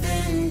 but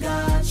then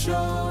God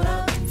showed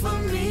up for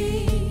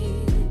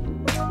me.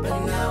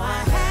 But now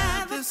I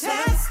have the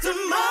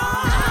testimony.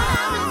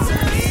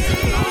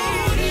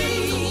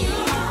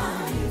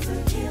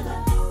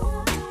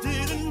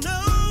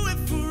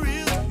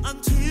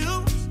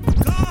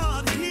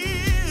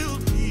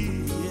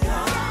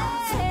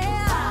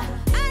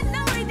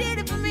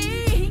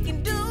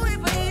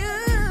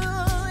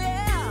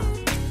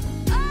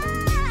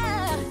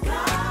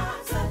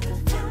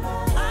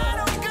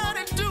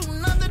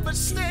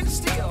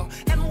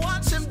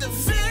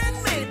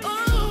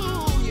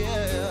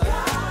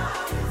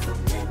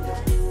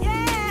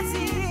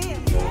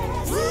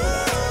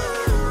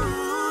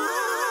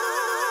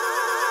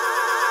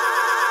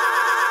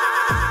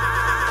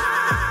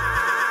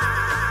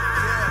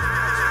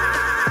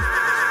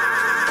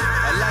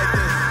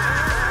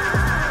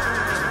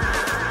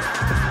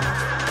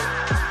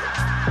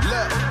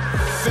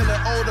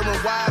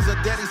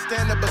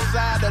 Standing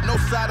beside her, no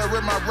cider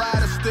in my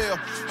rider still.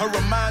 Her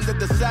reminder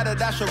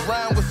decided I should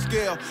rhyme with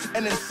skill.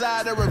 And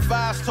inside her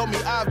advice told me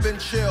I've been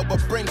chill, but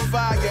bring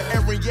fire,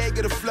 every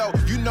Jaeger to flow.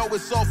 You know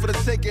it's all for the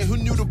taking. Who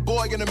knew the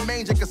boy in the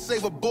manger could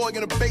save a boy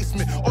in the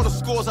basement? All the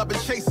scores I've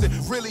been chasing,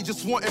 really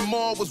just wanting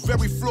more, was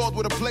very flawed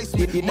with a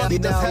placement. Money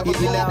does have a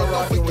law, but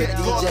don't forget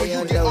God when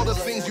you get all the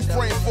things you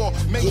praying for.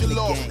 Major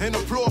law, and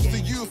applause to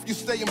you if you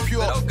stay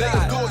impure. They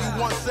adore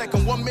you 1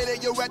 second, 1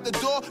 minute you're at the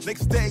door,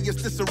 next day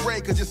it's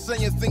disarray cause you're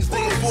saying things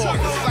they avoid.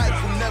 The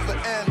cycle never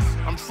ends.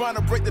 I'm trying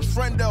to break the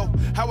trend though.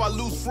 How I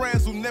lose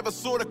friends who never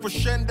saw the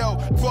crescendo.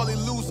 Probably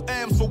lose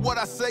M's for what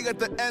I say at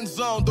the end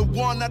zone. The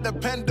one I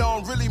depend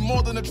on, really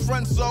more than a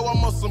trend, so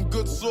I'm on some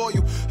good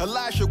soil.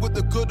 Elisha with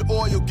the good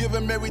oil, give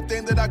him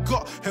everything that I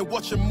got and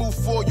watch him move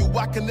for you.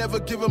 I can never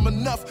give him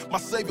enough, my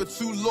savior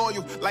too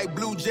loyal. Like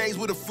Blue Jays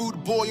with a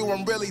food boil,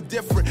 I'm really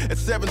different. At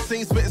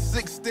 17, spitting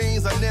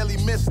 16s, I nearly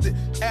missed it.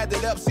 Add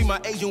it up, see my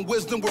Asian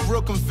wisdom with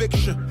real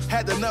conviction.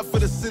 Had enough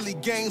of the silly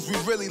games, we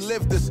really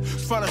lived this.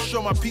 Trying to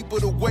show my people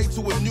the way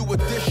to a new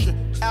edition.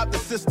 Out the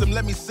system,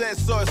 let me say it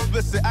so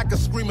explicit. I can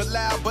scream it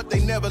loud, but they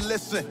never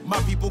listen.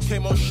 My people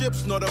came on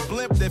ships, not a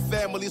blimp. Their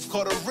families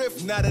caught a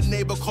rift. Now the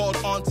neighbor called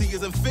auntie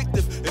is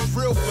fictive. It's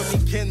real for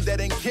me, kin that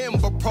ain't Kim,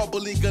 but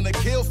probably gonna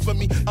kill for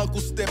me. Uncle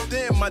stepped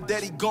in, my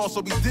daddy gone,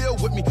 so he deal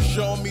with me.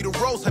 Showing me the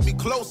ropes, had me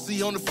close,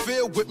 he on the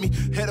field with me.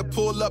 Had to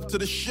pull up to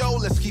the show,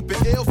 let's keep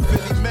it ill,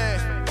 Philly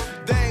man.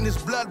 They ain't his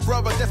blood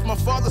brother, that's my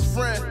father's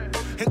friend.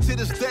 And to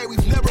this day,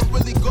 we've never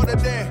really got it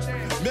there.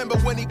 Remember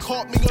when he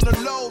caught me on the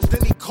low,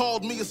 then he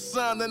called me a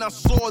son, and I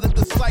saw that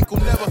the cycle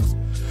never.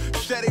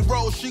 Sheri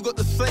Rose, she got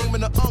the same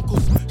in her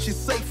uncles. She's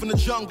safe in the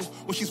jungle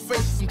when she's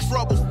facing some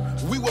trouble.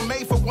 We were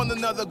made for one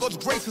another, God's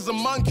grace is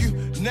among you.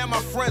 Now my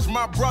friends,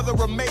 my brother,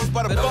 amazed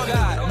by the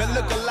bundle. Man,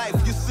 look at life,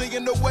 you see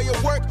in the way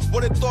it work.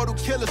 What they thought would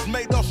kill us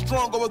made us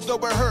stronger, although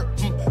it hurt.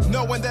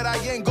 Knowing that I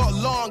ain't got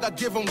long, I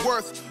give him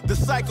worth. The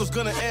cycle's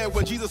gonna end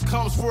when Jesus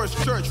comes for his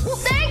church.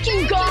 Thank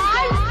you,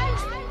 God!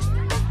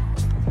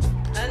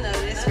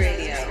 Unnoticed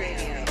Radio.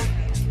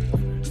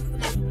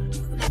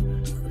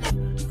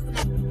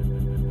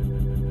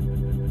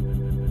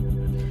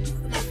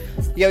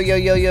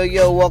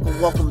 Yo,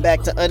 welcome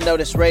back to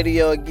Unnoticed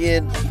Radio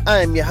again. I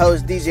am your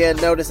host,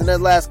 DJ-Unnoticed, and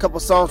that last couple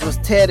songs was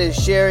Ted and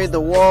Sheri, the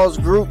Walls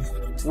group,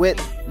 with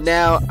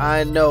Now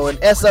I Know.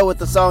 And S.O with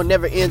the song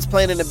Never Ends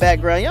playing in the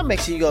background. Y'all make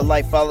sure you go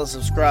like, follow,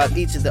 subscribe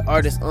each of the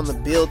artists on the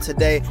bill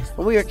today.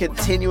 And we are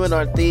continuing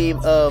our theme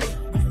of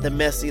the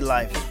messy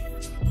life.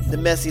 The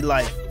messy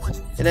life.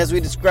 And as we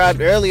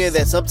described earlier,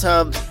 that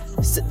sometimes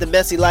the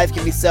messy life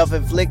can be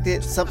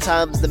self-inflicted.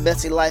 Sometimes the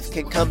messy life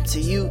can come to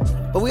you.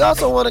 But we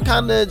also want to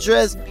kind of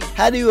address,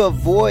 how do you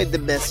avoid the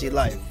messy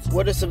life?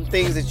 What are some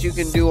things that you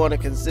can do on a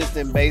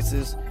consistent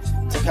basis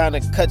to kind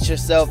of cut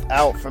yourself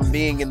out from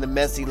being in the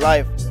messy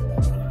life?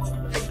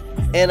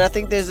 And I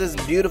think there's this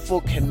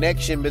beautiful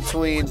connection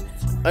between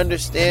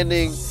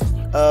understanding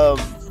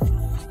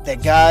that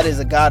God is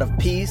a God of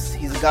peace.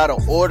 He's a God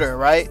of order,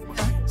 right?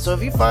 So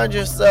if you find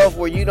yourself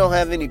where you don't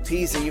have any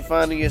peace, and you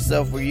find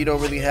yourself where you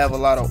don't really have a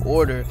lot of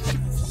order,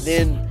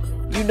 then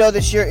you know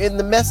that you're in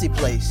the messy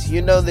place.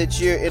 You know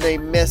that you're in a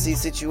messy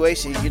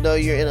situation. You know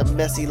you're in a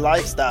messy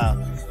lifestyle.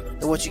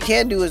 And what you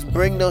can do is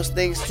bring those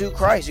things to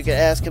Christ. You can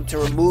ask him to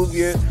remove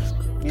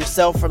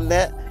yourself from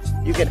that.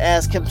 You can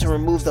ask him to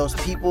remove those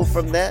people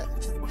from that.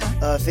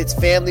 If it's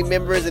family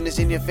members and it's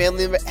in your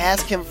family member,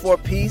 ask him for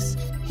peace.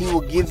 He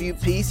will give you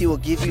peace. He will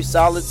give you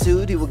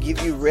solitude. He will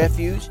give you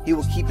refuge. He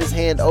will keep his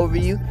hand over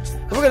you.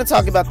 And we're going to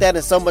talk about that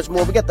and so much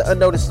more. We got the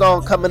Unnoticed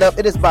Song coming up.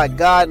 It is by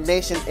God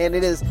Nation, and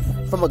it is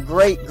from a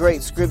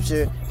great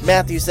scripture,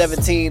 Matthew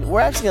 17.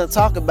 We're actually going to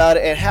talk about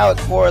it and how it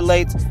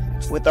correlates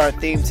with our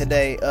theme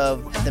today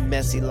of the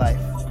messy life.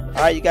 All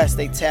right, you guys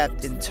stay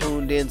tapped and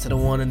tuned in to the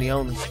one and the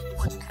only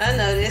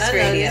Unnoticed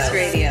Radio.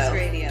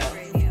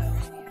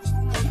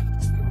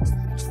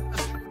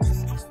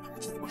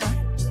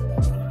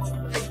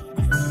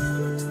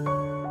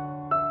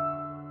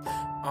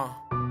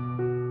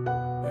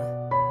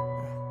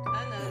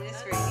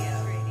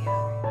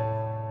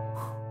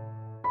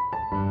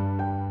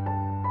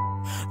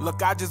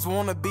 Look, I just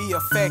wanna be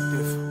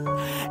effective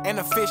and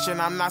efficient.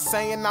 I'm not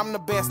saying I'm the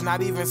best,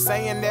 not even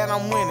saying that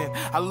I'm winning.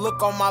 I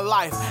look on my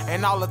life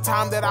and all the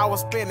time that I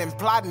was spending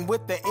plotting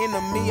with the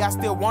enemy. I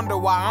still wonder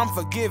why I'm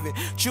forgiven.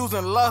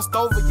 Choosing lust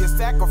over your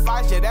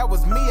sacrifice, yeah, that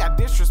was me. I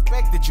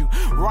disrespected you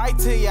right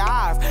to your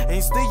eyes,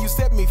 and still you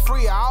set me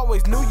free. I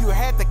always knew you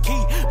had the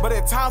key, but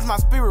at times my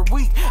spirit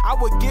weak. I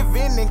would give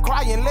in and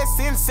cry and let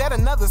sin set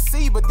another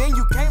seed, but then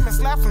you came and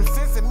slapped some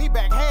sense in me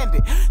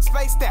backhanded.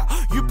 Spaced out,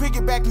 you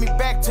piggybacked me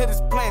back to this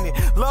planet.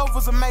 Love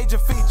was a major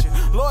feature.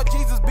 Lord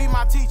Jesus, be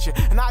my teacher,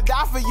 and I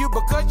die for you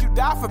because you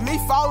died for me.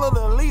 Follow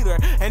the leader,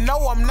 and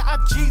no, I'm not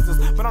Jesus,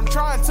 but I'm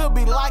trying to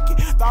be like it.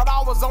 Thought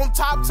I was on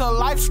top till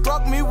life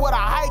struck me with a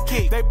high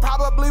kick. They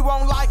probably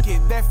won't like it.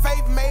 That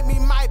faith made me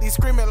mighty,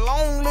 screaming,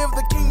 long live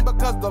the king,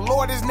 because the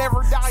Lord is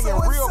never dying.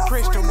 So real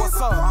Christian, what's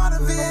up? Part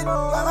of it,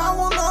 but I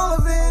want all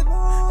of it.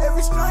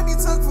 Every stripe you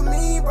took for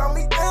me brought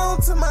me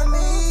down to my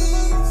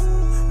knees.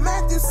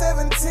 Matthew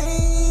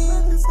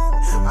 17,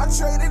 I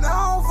traded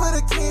all for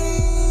the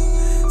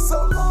king.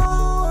 So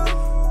Lord,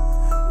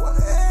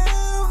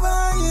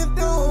 whatever you're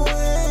doing,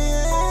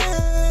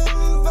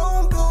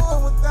 don't do it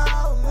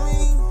without me.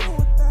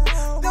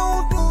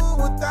 Don't do it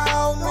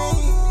without me.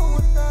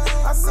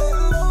 I said,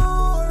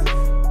 Lord,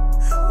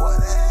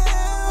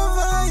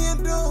 whatever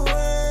you're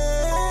doing,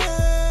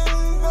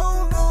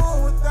 don't do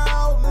it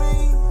without me.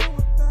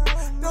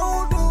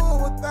 Don't do it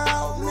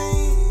without me.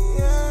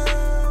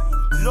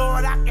 Yeah.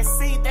 Lord, I can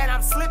see that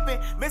I'm slipping.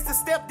 Miss a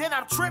step, then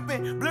I'm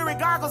tripping. Blurry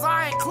goggles,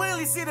 I ain't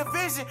clearly see the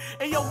vision.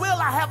 In your will,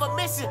 I have a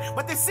mission,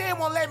 but the sin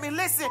won't let me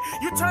listen.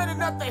 You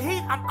turning up the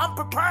heat, I'm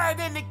unprepared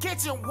in the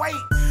kitchen. Wait,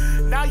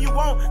 now you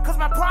won't, cause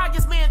my pride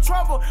gets me in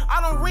trouble.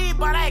 I don't read,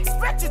 but I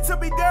expect you to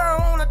be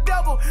there on a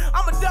double.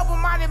 I'm a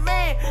double-minded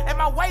man, and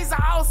my ways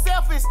are all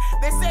selfish.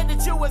 They said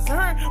that you was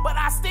hurt, but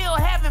I still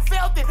haven't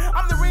felt it.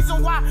 I'm the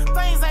reason why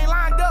things ain't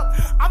lined up.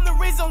 I'm the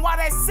reason why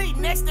that seat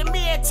next to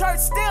me at church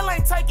still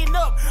ain't taken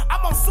up.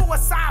 I'm on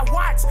suicide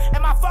watch,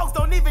 and my folks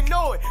don't even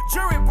know it.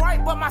 Jury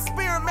bright, but my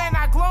spirit man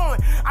not glowing.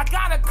 I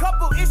got a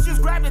couple issues,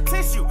 grab the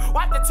tissue,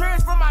 wipe the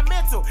tears from my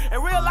mental,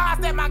 and realize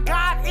that my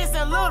God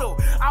isn't little.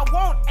 I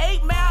want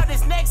 8 Mile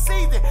this next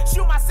season,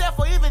 shoot myself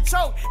or even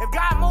choke. If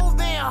God moves,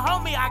 then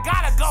homie, I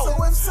gotta go.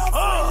 So if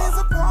suffering is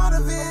a part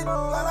of it,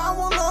 but I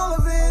want all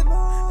of it.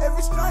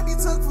 Every stripe you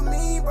took for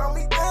me brought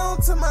me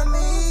down to my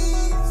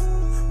knees.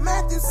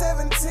 Matthew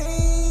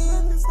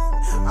 17,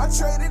 I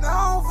traded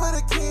all for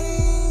the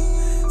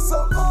king.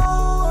 So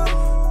Lord,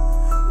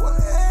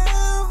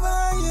 whatever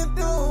you're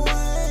doing,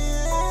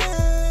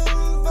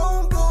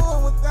 don't do it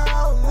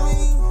without me.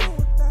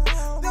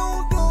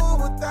 Don't do it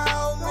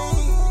without me.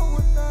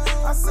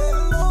 I said,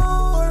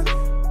 Lord,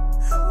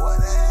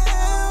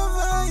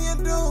 whatever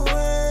you're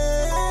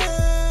doing,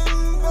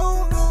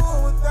 don't do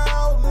it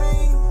without me.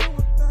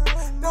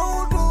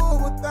 Don't do it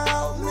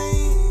without me.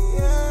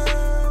 Yeah.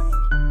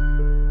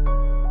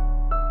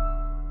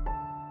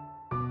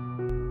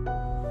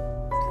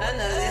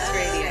 Unnoticed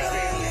Radio.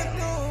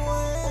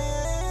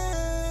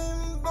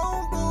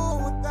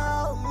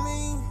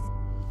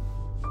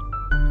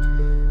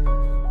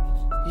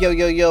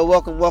 Yo,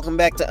 welcome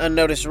back to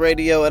Unnoticed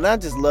Radio, and I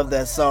just love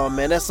that song,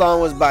 man. That song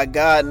was by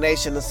God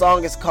Nation. The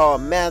song is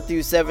called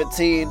Matthew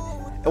 17,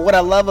 and what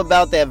I love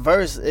about that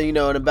verse, and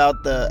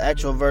about the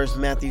actual verse,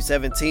 Matthew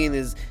 17,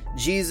 is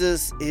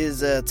Jesus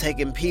is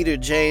taking Peter,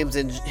 James,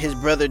 and his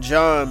brother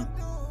John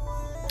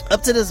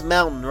up to this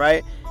mountain,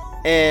 right?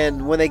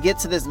 And when they get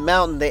to this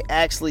mountain, they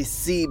actually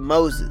see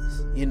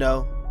Moses,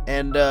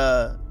 and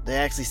they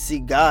actually see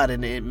God,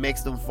 and it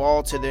makes them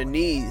fall to their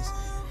knees.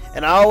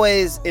 And I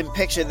always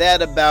picture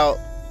that about,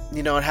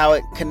 and how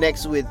it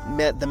connects with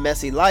the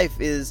messy life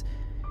is,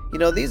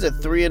 these are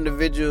 3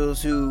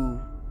 individuals who,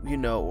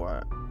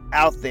 are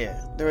out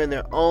there. They're in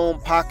their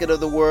own pocket of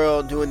the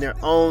world, doing their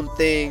own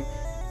thing.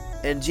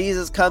 And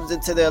Jesus comes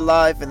into their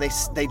life, and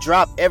they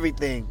drop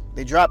everything.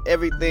 They drop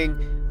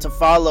everything to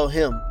follow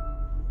him.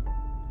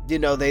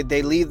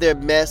 They leave their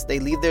mess, they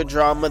leave their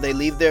drama, they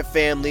leave their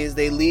families,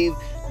 they leave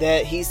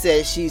that he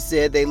said, she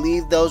said, they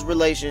leave those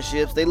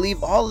relationships, they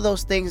leave all of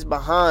those things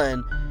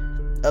behind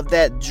of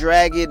that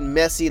dragging,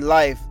 messy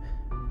life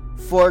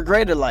for a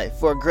greater life,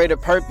 for a greater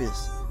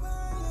purpose.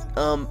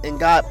 And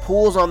God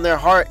pulls on their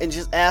heart and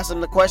just asks them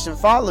the question,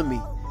 follow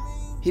me.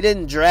 He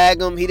didn't drag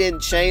them, he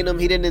didn't chain them,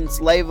 he didn't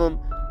enslave them.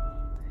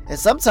 And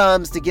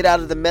sometimes to get out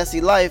of the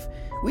messy life,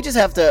 we just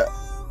have to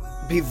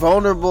be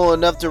vulnerable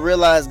enough to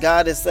realize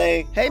God is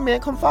saying, hey man,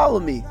 come follow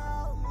me.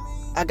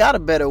 I got a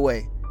better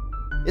way.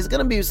 It's going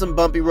to be some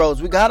bumpy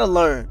roads. We got to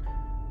learn.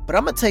 But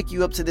I'm going to take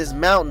you up to this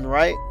mountain,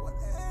 right?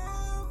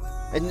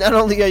 And not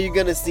only are you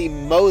going to see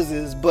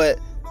Moses, but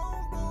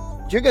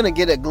you're going to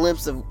get a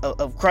glimpse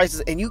of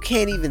Christ, and you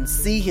can't even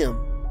see him.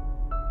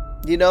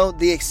 You know,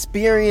 the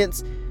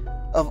experience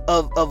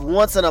of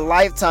once in a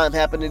lifetime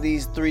happened to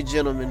these three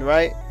gentlemen,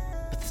 right?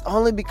 But it's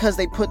only because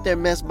they put their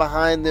mess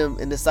behind them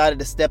and decided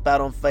to step out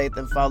on faith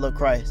and follow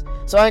Christ.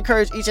 So I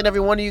encourage each and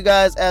every one of you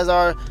guys, as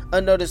our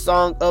Unnoticed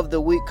Song of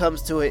the Week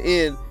comes to an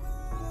end,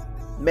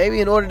 maybe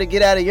in order to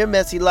get out of your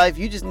messy life,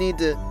 you just need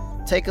to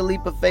take a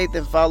leap of faith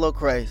and follow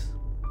Christ.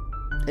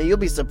 And you'll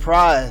be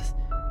surprised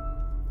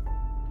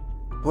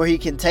where he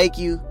can take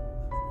you,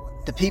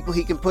 the people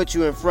he can put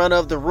you in front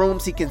of, the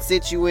rooms he can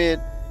sit you in.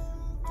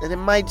 And it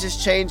might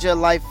just change your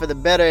life for the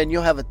better, and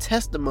you'll have a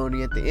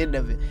testimony at the end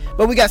of it.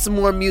 But we got some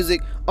more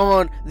music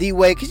on the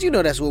way, because you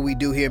know that's what we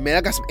do here, man.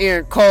 I got some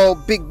Aaron Cole,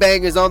 big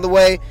bangers on the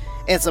way,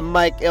 and some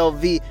Mike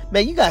LV.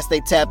 Man, you guys stay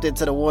tapped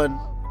into the one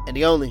and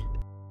the only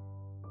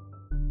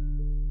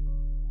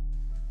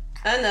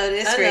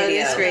Unnoticed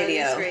Radio.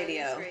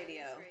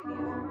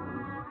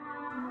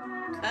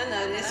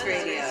 Unnoticed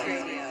Radio.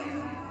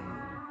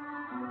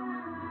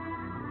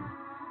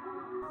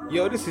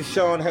 Yo, this is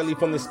Sean Haley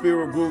from the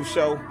Spirit Groove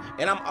Show,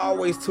 and I'm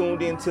always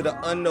tuned into the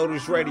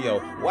Unnoticed Radio.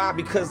 Why?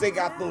 Because they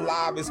got the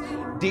livest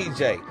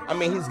DJ. I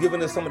mean, he's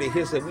giving us some of the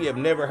hits that we have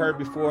never heard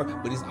before,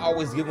 but he's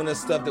always giving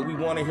us stuff that we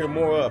want to hear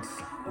more of.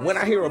 When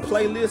I hear a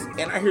playlist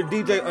and I hear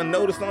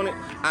DJ-Unnoticed on it,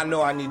 I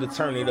know I need to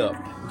turn it up.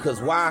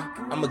 Because why?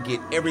 I'm going to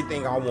get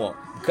everything I want.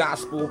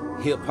 Gospel,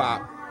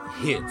 hip-hop,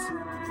 hits.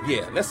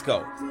 Yeah, let's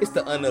go. It's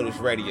the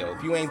Unnoticed Radio.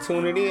 If you ain't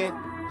tuning in,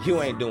 you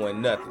ain't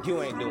doing nothing.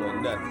 You ain't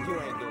doing nothing. You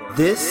ain't doing nothing.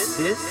 This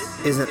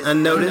is an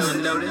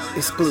Unnoticed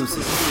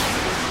exclusive.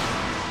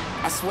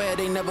 I swear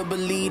they never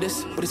believed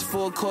us, but it's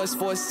full course,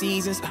 4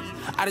 seasons.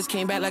 I just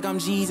came back like I'm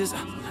Jesus.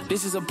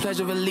 This is a pledge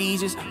of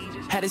allegiance.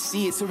 Had to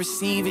see it to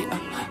receive it.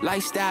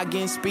 Lifestyle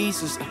getting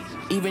speechless.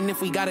 Even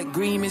if we got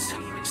agreements,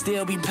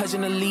 still be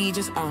pledging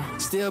allegiance.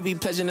 Still be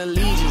pledging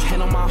allegiance.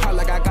 Hand on my heart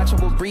like I got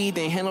trouble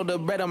breathing. Handle the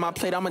bread on my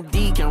plate, I'm a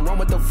deacon. Run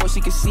with the force,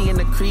 you can see in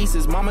the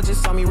creases. Mama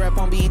just saw me rap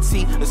on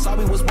BT. That's all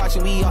we was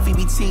watching, we off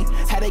EBT.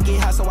 Had to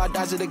get high, so I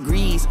dodged the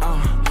degrees.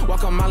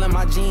 Walk a mile in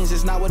my jeans,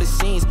 it's not what it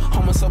seems.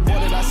 Homo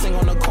supported, I sing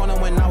on the corner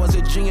when I was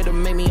a junior to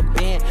make me a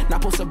band.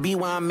 Not supposed to be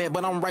where I'm at,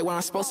 but I'm right where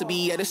I'm supposed to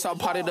be. Yeah, this all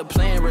part of the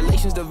plan.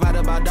 Relations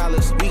divided by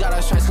dollars. We got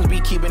our stripes cause we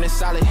keeping it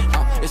solid.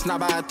 It's not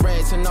by a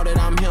thread to know that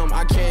I'm him.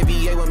 I carry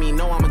VA with me,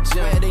 know I'm a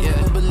gem. They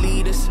never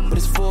believe us, but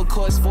it's full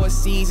course, 4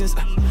 seasons.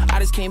 I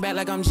just came back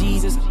like I'm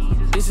Jesus.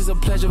 This is a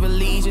pledge of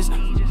allegiance.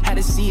 Had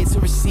to see it to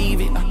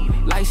receive it.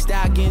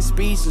 Lifestyle getting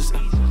speechless.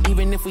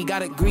 Even if we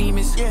got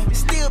agreements,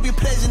 still be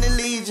pledging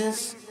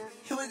allegiance.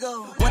 Here we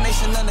go. One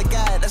nation under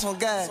God, that's on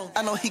God.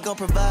 I know he gon'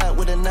 provide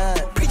with a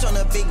nod. Preach on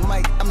the big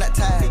mic, I'm not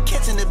tired.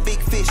 Catching the big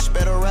fish,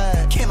 better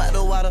ride. Came out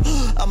the water,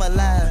 I'm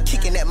alive.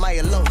 Kicking that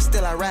Maya low,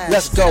 still I ride.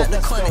 Let's go. The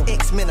corner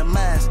X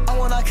minimize. I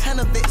want all kind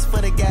of bits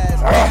for the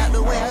guys. Out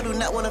the way, I do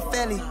not want a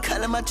felly.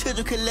 Cutting my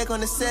children collect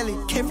on the celly.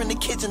 Came from the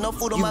kitchen, no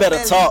food on my belly.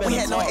 You better talk. We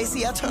had no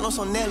AC, I turn on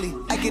some Nelly.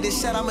 I get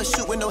this shot, I'ma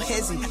shoot with no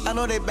hezzy. I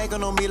know they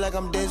banking on me like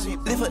I'm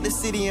Desi. Lift up the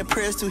city and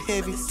prayers too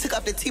heavy. Took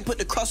off the T, put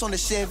the cross on the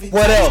Chevy.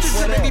 What else?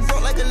 They be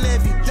broke like a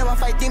levy. Now I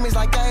fight demons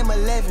like I am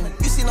 11.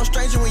 You see no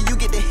stranger when you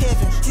get to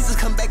heaven. Jesus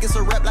come back, it's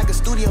a rap like a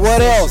studio.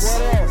 What else?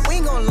 We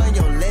ain't gonna learn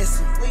your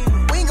lesson.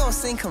 We ain't gonna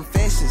sing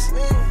confessions.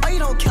 Why you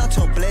don't count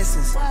your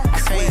blessings? I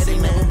swear they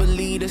never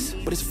believed us,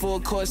 but it's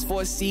full course,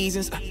 4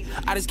 seasons.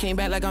 I just came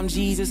back like I'm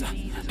Jesus.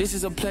 This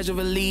is a pledge of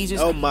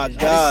allegiance. Oh my God.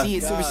 Had to see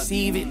it to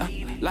receive it.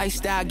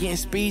 Lifestyle getting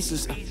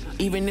speechless.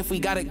 Even if we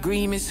got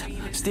agreements,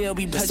 still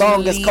be pledging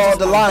allegiance. The song is called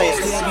The Lion.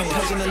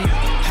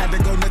 Had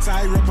to go nuts,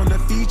 I rip on the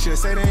feature.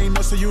 Say they ain't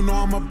know, so you know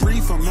I'ma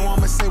brief them. Know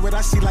I'ma say what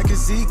I see like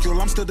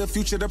Ezekiel. I'm still the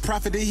future, the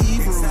prophet, the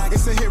Hebrew.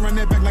 It's a hit, run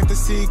it back like the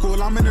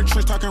sequel. I'm in the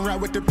trench talking rap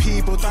with the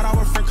people. Thought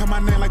our friend come my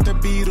name like the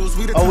Beatles.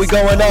 We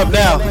going up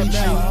now.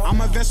 I'm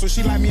a vessel,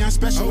 she like me, I'm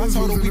special. I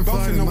told her we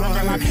both in the work,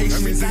 I like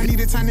patience. I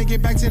needed time to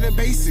get back to the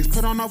basics.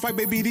 Put on off-white,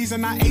 baby, these are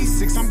not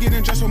Asics. I'm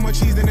getting dressed with more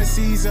cheese than a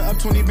Caesar. Up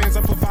 20 bands,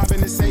 I put 5 in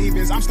the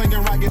savings. I'm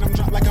slinging rock, get them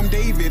dropped like I'm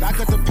David. I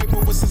got the paper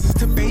with scissors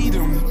to bait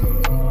them.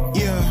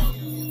 Yeah.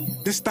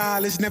 The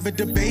style is never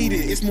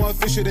debated. It's more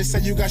official to say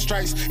you got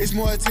stripes. It's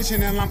more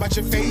attention than line about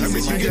your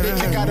faces. You get a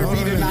kick out of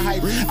reading the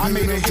hype. I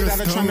made a hit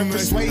out of trying to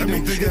persuade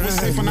them. It was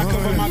safe when I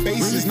covered my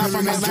bases. Not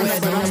from Atlanta,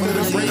 but I'm still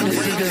afraid.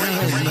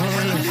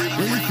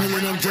 Really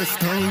feeling I'm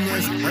just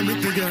homeless.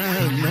 Everything I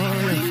have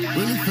knowledge.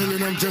 Really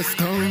feeling I'm just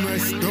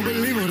homeless. Don't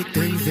believe all the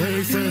things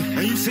they say.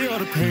 And you see all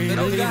the pain.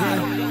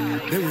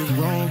 It was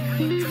wrong.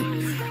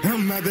 And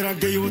I'm mad that I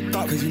gave you a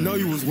thought, cause you know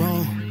you was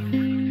wrong.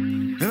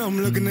 And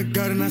I'm looking at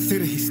God and I see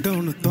that he's still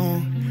on the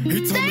throne. He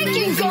told me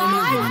that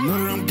I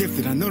know that I'm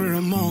gifted, I know that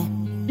I'm on.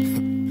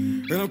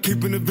 And I'm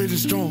keeping the vision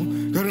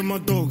strong, got in my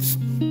dogs.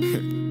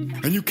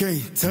 and you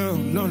can't tell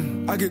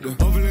nothing. I get the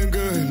I'm feeling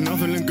good, I'm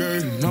feeling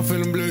good, I'm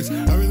feeling blessed.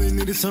 I really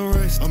needed some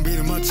rest. I'm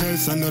beating my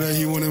chest, I know that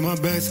he wanted my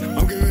best.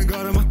 I'm giving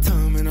God all my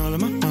time and all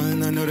of my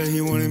mind. I know that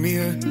he wanted me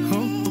here.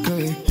 Oh,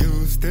 okay,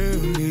 you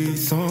still need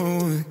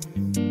someone.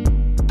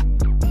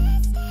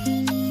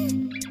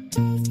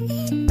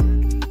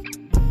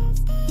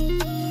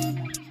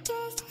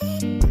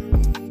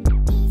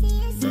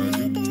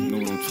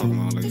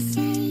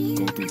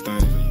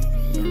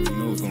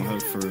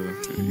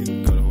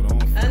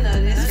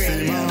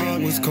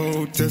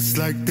 Cold, just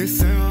like this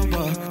sound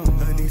bar.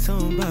 I need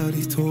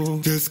somebody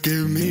to just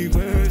give me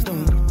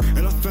wisdom.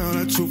 And I found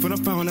that truth and I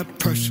found that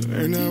pressure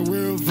and that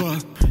river.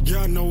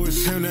 Yeah, I know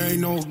it's him, there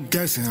ain't no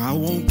guessing. I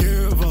won't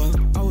give up.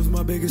 I was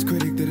my biggest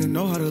critic, didn't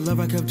know how to love.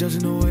 I kept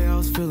judging the way I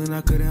was feeling.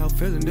 I couldn't help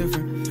feeling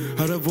different.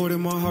 Had a void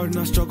in my heart and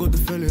I struggled to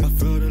feel it. I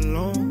felt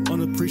alone,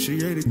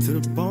 unappreciated to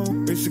the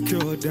bone.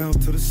 Insecure down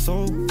to the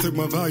soul. Took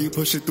my value,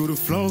 push it through the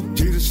flow.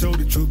 Jesus showed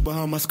the truth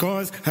behind my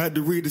scars. Had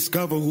to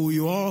rediscover who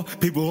you are.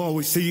 People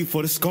always see you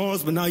for the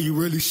scars, but now you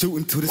really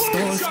shooting to the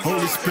stars.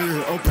 Holy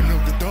Spirit, open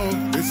up the door.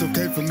 It's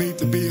okay for me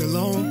to be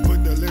alone.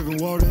 Put that living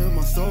water in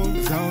my soul,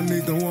 'cause I don't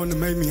need the one to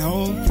make me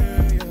whole.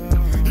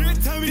 You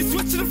didn't tell me to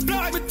switch to the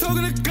fly, but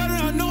talking to God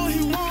and I know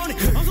he wanted.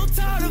 I'm so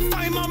tired of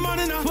fighting my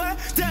money now.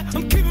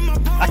 I'm keeping my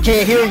power. I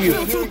can't hear you.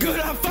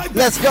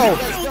 Let's go.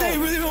 I know they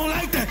really don't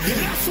like that.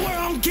 And I swear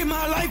I'm getting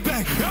my life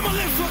back. I'ma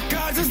live for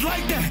God just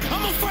like that.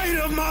 I'm afraid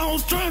of my own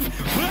strength,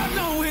 but I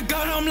know with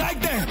God I'm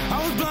like that.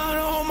 I was blind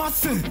to all my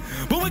sin,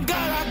 but with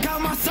God I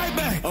got my sight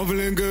back. I'm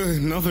feeling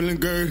good, I'm feeling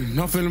good,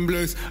 I'm feeling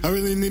blessed. I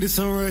really needed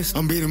some rest.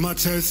 I'm beating my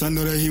chest, I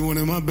know that he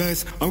wanted my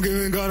best. I'm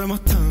giving God all my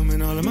time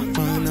and all of my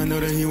mind. I know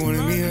that he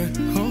wanted me here.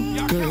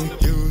 Oh, good,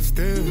 you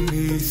still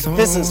need someone.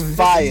 This is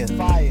fire.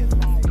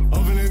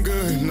 I'm feeling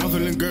good, I'm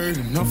feeling good,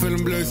 I'm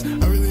feeling blessed.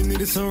 I really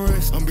needed some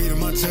rest. I'm beating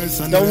my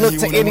chest. I know Don't look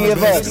to any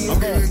of us. I'm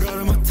giving God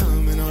all my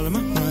time and all of my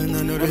mind.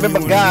 I know that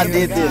remember God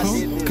did this.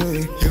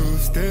 Okay, you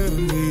still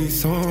need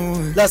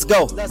someone. Let's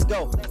go.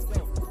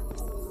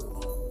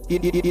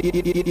 You're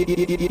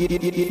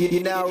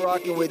now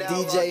rocking with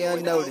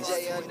DJ-Unnoticed.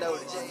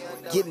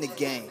 Get in the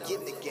game.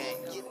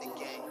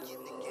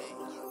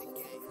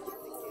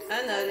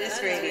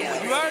 Unnoticed Radio.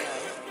 You heard?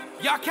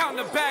 Y'all counting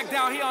the bag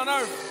down here on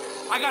earth.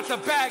 I got the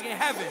bag in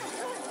heaven.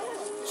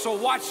 So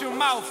watch your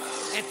mouth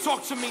and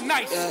talk to me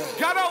nice.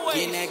 Got away.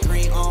 Getting that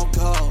green on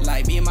go.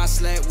 Like me and my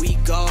slut, we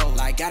go.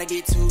 Like gotta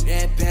get to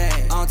that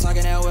bag. I'm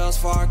talking that Wells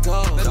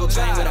Fargo. Cool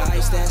chain with the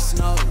ice that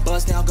snow.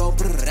 Bust down, go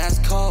brr, that's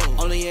cold.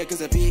 Only here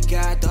cause a big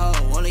guy though.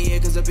 Only here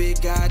cause a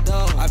big guy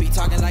though. I be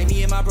talking like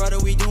me and my brother,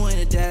 we doing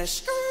a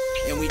dash.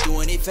 And we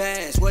doing it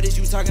fast. What is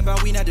you talking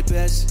about? We not the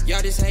best.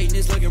 Y'all just hating,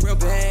 this looking real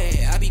bad.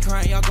 I be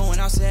crying, y'all going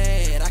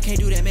outside. I can't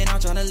do that, man, I'm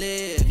trying to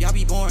live. Y'all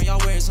be boring, y'all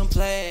wearing some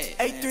plaid.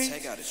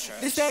 8-3,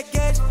 this that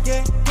gas,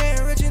 yeah.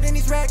 Getting richer than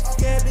these racks,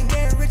 yeah. Been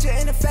getting richer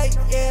in the fake,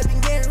 yeah.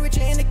 Been getting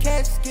richer in the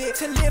casket.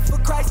 To live for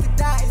Christ, to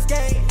die is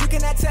gain. You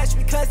cannot touch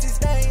me cause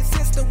it's name.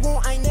 Since the womb,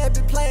 I ain't never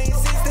been playing.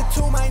 Since the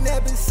tomb, I ain't never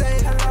been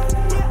saying.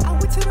 Yeah, I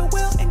went to the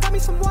well and got me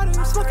some water.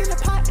 Smoking the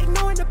pot,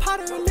 ignoring the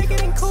potter. Lick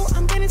it ain't cool,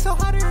 I'm getting so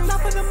hotter.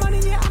 Not for the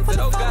money, yeah, I'm for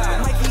the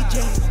fire.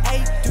 MvkeyyJ,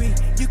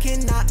 8-3, you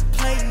cannot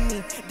play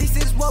me. This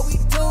is what we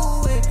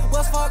doing.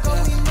 Wells Fargo,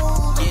 we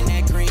moving. Getting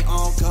that green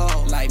on go.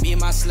 Like me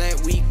and my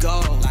slut, we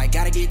go. Like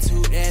gotta get to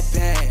that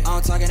bag.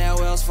 I'm talking that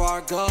Wells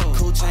Fargo.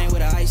 Cool chain with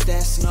the ice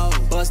that snow.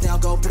 Bust down,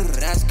 go brr,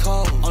 that's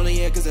cold. Only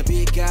here cause a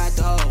big guy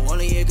though.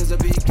 Only here cause a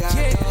big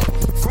guy though.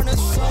 From the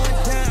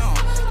sun down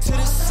to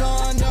the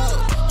sun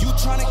up. You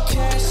tryna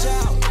cash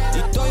out,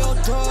 you throw your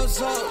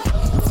doors up.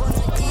 From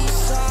the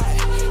east side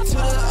to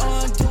the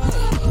undone.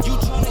 You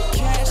tryna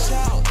cash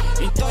out,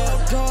 you throw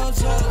your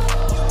doors up.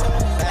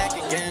 Back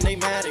again, they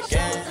mad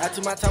again. I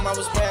took my time, I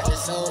was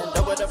practicing.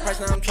 Double the price,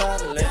 now I'm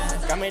traveling.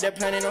 Got me that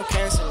planning on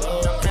canceling.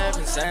 I'm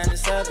having sign,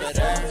 it's evident.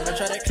 I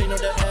try to clean up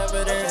the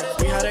evidence.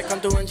 We had to come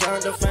through and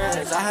join the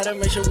fans. I had to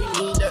make sure we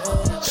need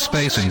the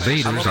Space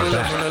Invaders are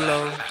back.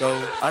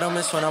 I don't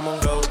miss when I'm on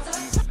go.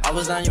 I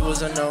was down, you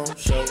was a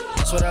no-show.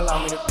 That's what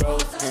allowed me to grow.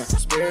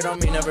 Spirit on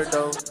me never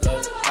dope.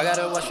 I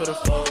gotta watch for the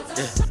flow.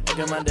 Look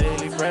at my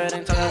daily bread,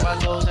 ain't talking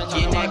about lows and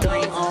talking about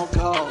green on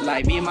go.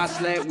 Like me and my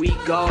slut, we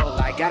go.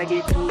 Like gotta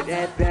get to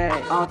that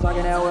bag. I'm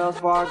talking that Wells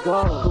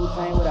Fargo. Cool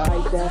chain with the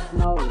ice that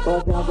snow.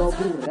 Bust down, go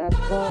brr, that's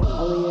cold.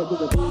 Only here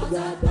cause a big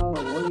guy though.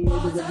 Only here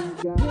cause a big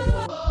guy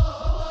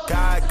though.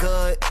 God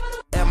good,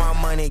 and my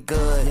money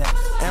good,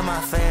 and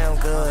my fam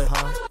good,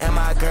 and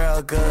my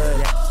girl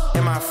good,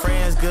 and my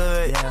friends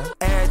good,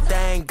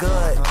 everything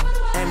good,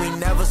 and we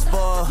never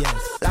spoil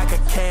like a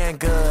can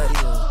good.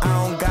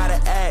 I don't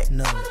gotta act,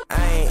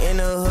 I ain't in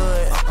the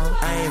hood,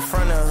 I ain't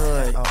from the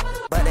hood,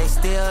 but they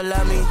still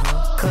love me,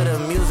 cause the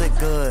music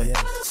good.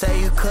 Say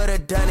you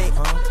could've done it,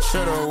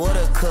 shoulda,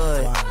 woulda,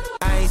 could.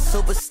 I ain't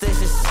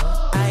superstitious,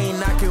 I ain't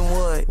knocking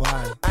wood.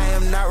 I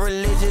am not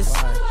religious,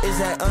 is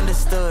that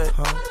understood?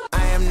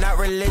 I am not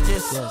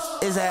religious,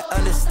 is that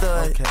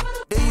understood?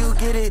 Do you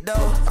get it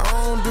though? I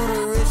don't do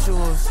the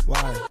rituals.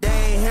 They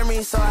ain't hear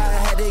me, so I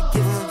had to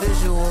give them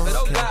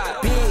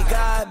visuals. Big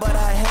God, but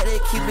I had to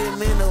keep it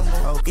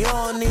minimal. You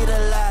don't need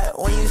a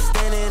lot when you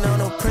standing on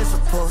the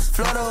principles.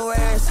 Florida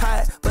where it's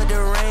hot, but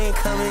the rain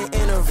come in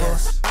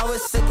intervals. I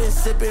was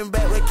sipping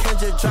back with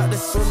Kendra, drop the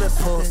swimming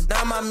pool.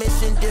 Now my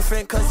mission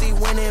different, cause he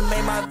went and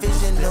made my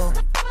vision new.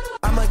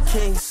 I'm a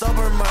king,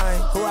 sober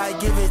mind, who I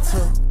give it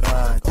to,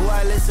 God. Who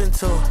I listen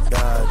to,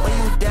 God.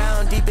 When you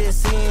down deep in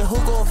sin, who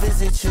gon'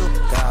 visit you,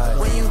 God.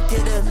 When you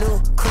get a new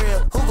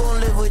crib, who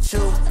gon' live with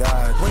you,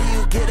 God. When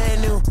you get a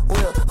new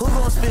whip, who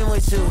gon' spin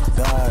with you,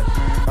 God.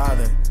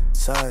 Father,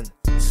 Son,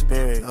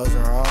 Spirit, those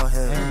are all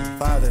Him.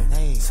 Father,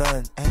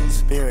 Son,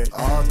 Spirit,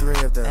 all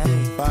three of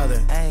them.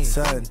 Father,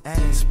 Son,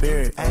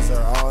 Spirit, those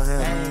are all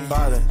Him.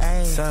 Father,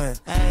 Son,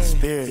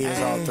 Spirit, He is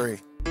all three.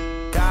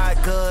 God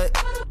good,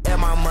 and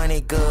my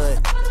money good,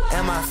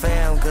 and my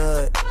fam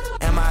good,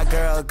 and my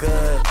girl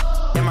good,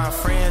 and my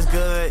friends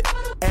good,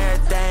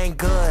 everything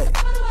good,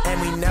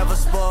 and we never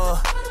spoil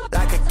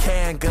like a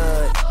can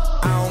good.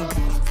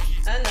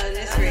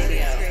 Unnoticed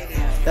Radio.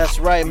 That's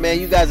right,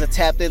 man. You guys are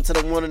tapped into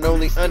the one and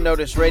only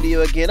Unnoticed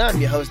Radio again. I'm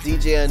your host,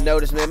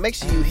 DJ-Unnoticed, man. Make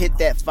sure you hit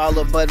that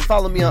follow button.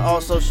 Follow me on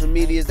all social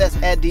medias. That's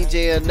at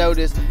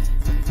DJ-Unnoticed.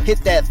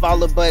 Hit that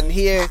follow button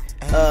here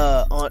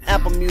on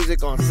Apple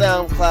Music, on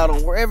SoundCloud,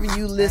 on wherever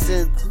you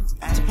listen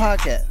to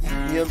podcasts.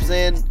 You know what I'm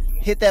saying?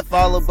 Hit that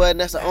follow button.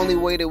 That's the only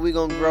way that we're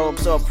going to grow. I'm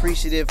so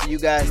appreciative for you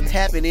guys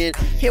tapping in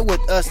here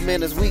with us,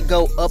 man, as we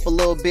go up a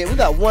little bit. We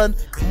got one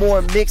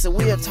more mix, and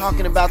we are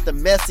talking about the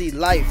messy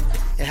life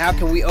and how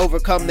can we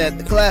overcome that.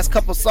 The last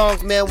couple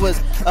songs, man, was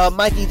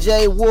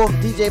MvkeyyJ, Wolf,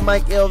 DJ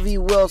Mike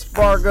LV, Wells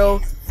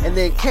Fargo, and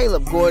then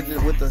Caleb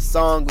Gordon with the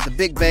song with the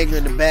big banger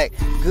in the back.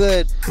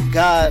 Good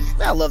God.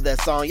 Man, I love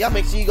that song. Y'all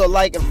make sure you go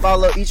like and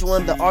follow each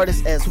one of the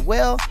artists as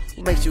well.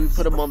 We'll make sure we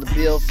put them on the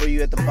bill for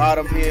you at the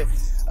bottom here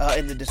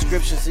in the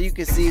description so you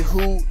can see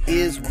who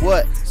is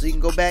what. So you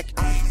can go back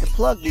and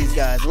plug these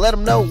guys. Let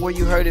them know where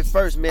you heard it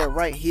first, man,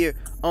 right here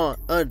on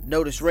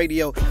Unnoticed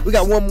Radio. We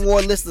got one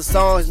more list of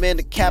songs, man,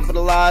 to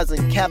capitalize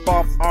and cap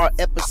off our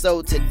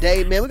episode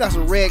today, man. We got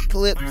some red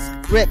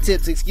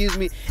tips,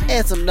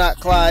 and some Not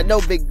Clyde. No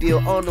big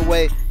deal on the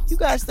way. You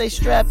guys stay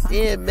strapped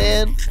in,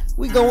 man.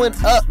 We going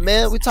up,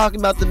 man. We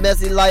talking about the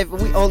messy life,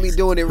 and we only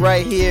doing it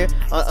right here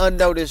on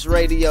Unnoticed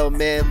Radio,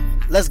 man.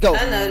 Let's go.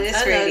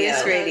 Unnoticed Radio.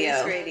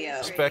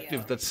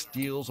 Perspective that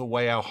steals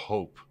away our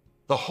hope.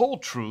 The whole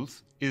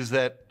truth is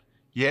that,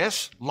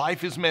 yes,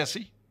 life is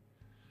messy,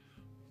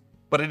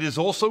 but it is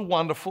also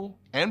wonderful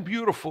and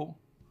beautiful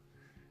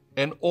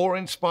and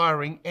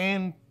awe-inspiring,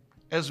 and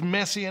as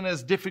messy and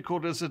as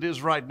difficult as it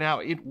is right now,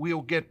 it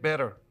will get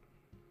better.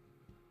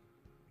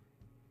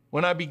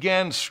 When I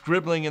began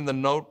scribbling in the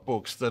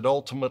notebooks that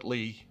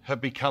ultimately have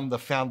become the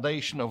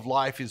foundation of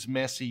Life is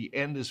Messy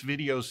and this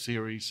video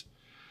series,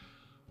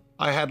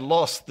 I had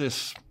lost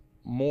this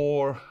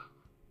more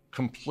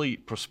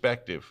complete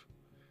perspective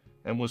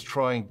and was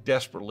trying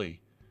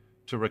desperately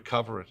to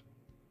recover it.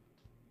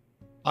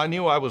 I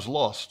knew I was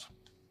lost,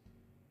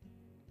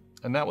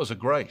 and that was a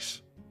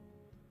grace.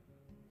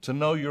 To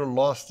know you're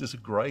lost is a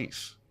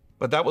grace.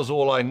 But that was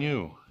all I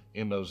knew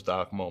in those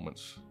dark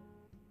moments.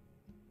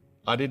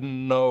 I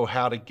didn't know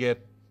how to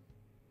get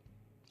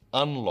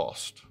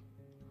unlost.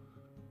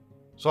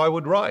 So I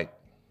would write.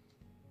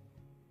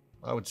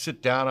 I would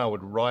sit down, I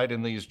would write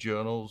in these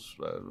journals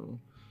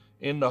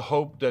in the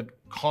hope that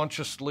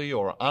consciously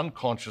or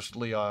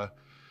unconsciously I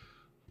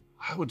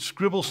would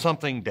scribble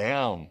something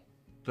down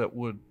that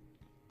would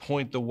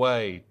point the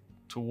way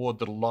toward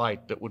the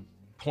light, that would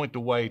point the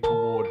way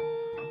toward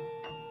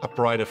a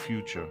brighter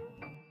future.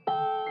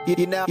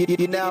 You're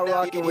now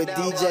rocking with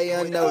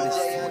DJ-Unnoticed.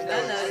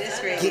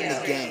 Unnoticed Radio. Get in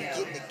the game.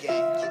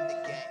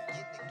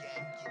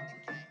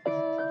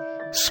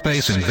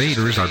 Space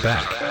Invaders are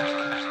back.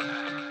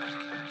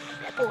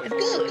 That boy is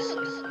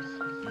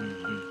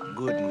good.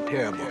 Good and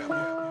terrible.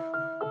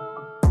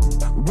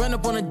 Run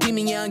up on a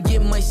demon, yeah, and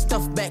get my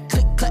stuff back.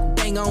 Click, clap,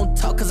 bang on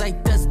talk, cause I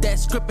does that.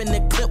 Script in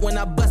the clip when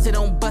I bust it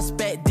on bust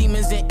back.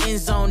 Demons in end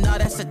zone, now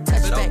that's a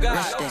touchback.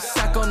 Rush that.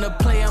 Sock on the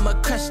play, I'ma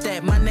crush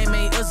that. My name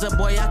ain't Uzza,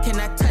 boy, I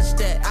cannot touch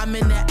that. I'm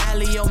in the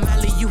alley,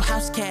 O'Malley, you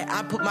house cat.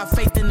 I put my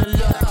faith in the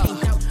Lord, I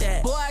can't doubt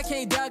that. Boy, I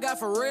can't doubt God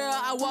for real.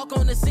 I walk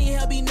on the scene,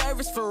 he'll be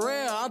nervous for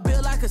real. I'm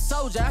built like a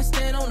soldier, I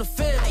stand on the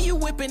field. How you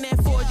whipping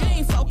that Ford? You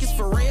ain't focused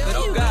for real.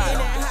 You getting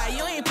that high,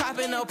 you ain't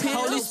popping no pills.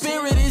 Holy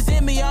Spirit is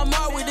in me, I'm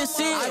all with the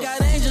seal. I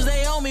got angels,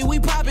 they on me, we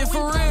popping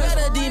for real.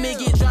 Better demon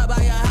get dropped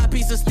by a hot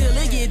piece of steel,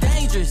 it get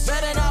dangerous.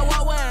 Better not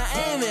walk where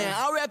I'm aiming.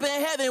 I'm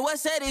repping heaven, what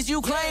set is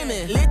you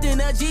claiming?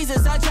 Lifting up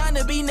Jesus, I'm trying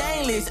to be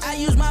nameless. I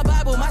use my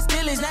Bible, my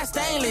steel is not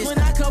stainless. When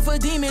I come for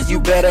demons, you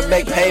better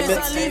make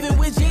payments,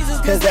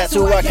 cause that's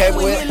who I came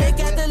with.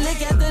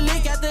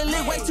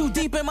 Way too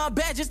deep in my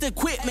bag just to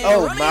quit, man.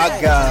 Oh my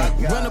God.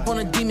 Run up on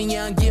a demon,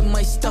 yeah, and get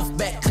my stuff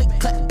back. Click,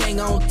 clap,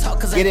 bang on talk,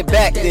 cause get I it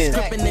back then.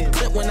 Script in the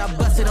clip when I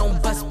bust it on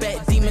bust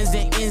back. Demons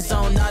in end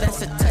zone, now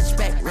that's a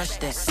touchback. Rush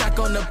that. Sock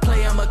on the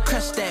play, I'ma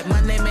crush that.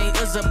 My name ain't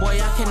Uzza, boy,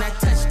 I cannot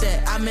touch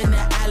that. I'm in the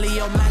alley,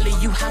 O'Malley,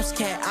 you house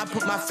cat. I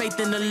put my faith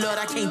in the Lord,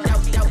 I can't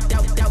doubt.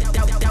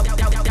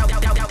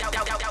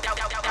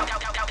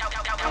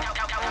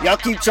 Y'all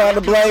keep trying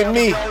to blame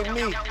me.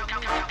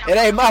 It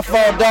ain't my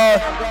fault,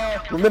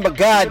 dog. Remember,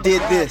 God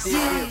did this.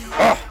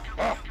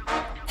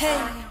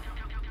 Hey.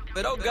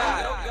 But oh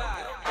God.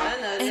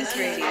 Unnoticed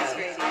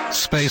Radio.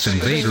 Space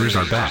Invaders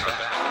are back.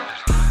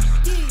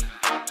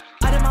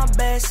 I did my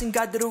best and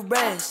God did the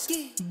rest.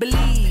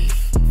 Believe.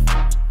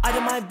 I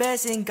did my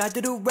best and God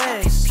did the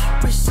rest.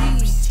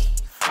 Receive.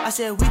 I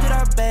said we did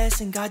our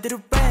best and God did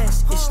the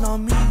rest. It's not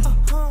me.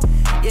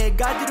 Yeah,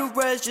 God did the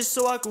rest just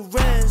so I could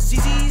rest.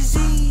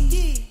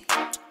 Easy.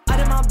 I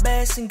did my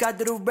best and God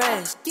did the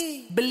rest.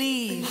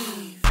 Believe.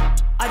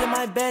 I did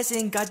my best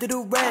and God did the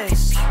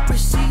rest.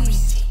 Receive.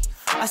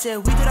 I said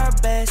we did our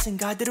best and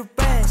God did the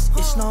rest.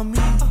 It's not me.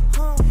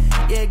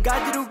 Yeah,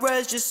 God did the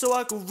rest just so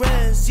I could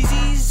rest.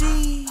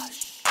 Easy.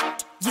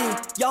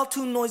 Yeah, y'all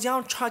too noisy, I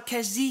don't try to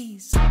catch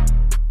Z's.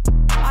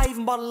 I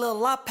even bought a little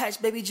lot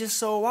patch, baby, just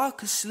so I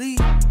could sleep.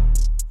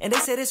 And they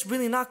said it's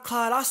really not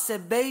Clyde. I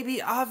said,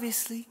 baby,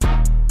 obviously.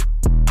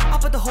 I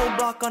put the whole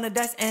block on it,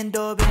 that's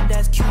N-Dub and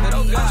that's QB.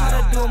 I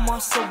tried to do it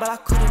myself, but I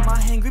couldn't. My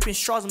hand gripping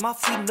straws and my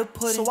feet in the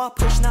pudding. So I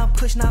push now,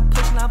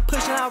 and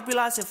I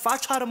realized if I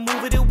try to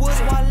move it, it wouldn't.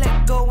 So I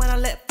let go and I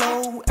let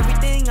flow.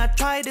 Everything I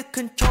try to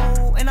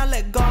control. And I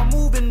let God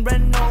move and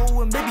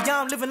Renault. And baby,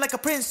 I'm living like a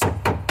prince.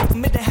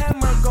 Made the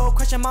hammer go,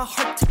 crushing my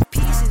heart to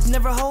pieces.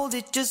 Never hold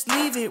it, just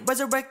leave it.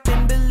 Resurrect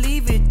and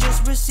believe it,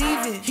 just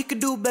receive it. He could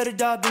do a better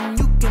job than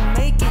you can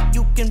make it.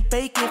 You can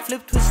fake it,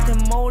 flip, twist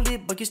and mold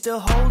it, but you're still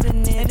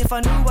holding it. And if I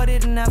knew I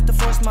didn't have to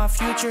force my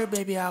future,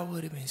 baby, I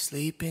would have been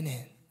sleeping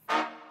in.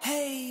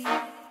 Hey,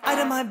 I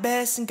did my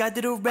best and God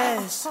did the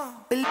rest.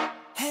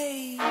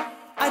 Hey,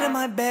 I did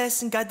my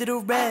best and God did the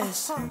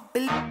rest.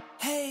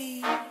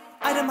 Hey,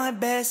 I did my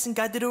best and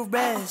God did the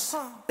rest.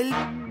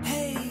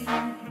 Hey,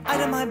 I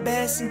did my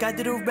best and God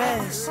did the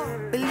rest.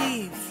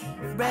 Believe,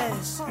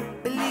 rest,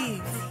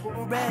 believe,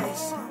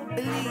 rest,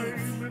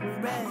 believe,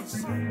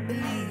 rest,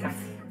 believe,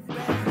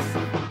 rest.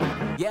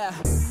 Yeah,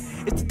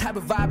 it's the type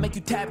of vibe make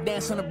you tap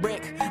dance on a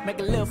brick. Make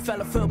a little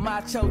fella feel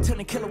macho, turn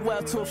a killer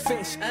whale to a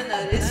fish.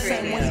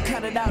 Same when you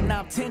cut it out,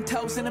 now I'm 10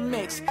 toes in the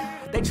mix.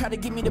 They try to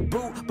give me the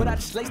boot, but I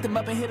just laced them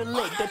up and hit a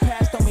lick. They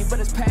passed on me, but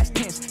it's past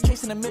tense.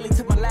 Chasing a milli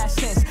to my last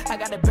cents. I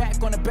got it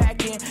back on the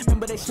back end.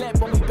 Remember they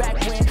slept on me back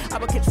when I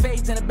would catch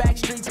fades in the back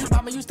streets.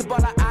 Mama used to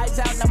ball our eyes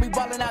out, now we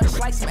ballin' out just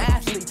like some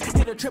athletes.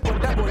 Hit a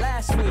triple-double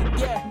last week,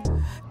 yeah.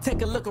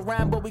 Take a look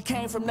around, but we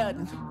came from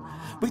nothing.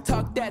 We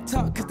talk that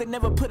talk, cause they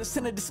never put us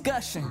in a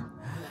discussion.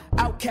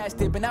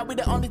 Outcasted, but now we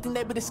the only thing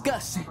they be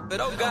discussing. But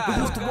oh God, we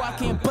used to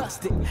walk in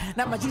busted.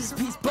 Now my Jesus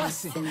piece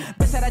busting.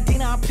 Best at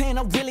Adina, I'm playing.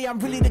 I'm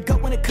really the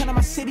GOAT when it come to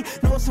my city.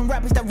 Know some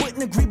rappers that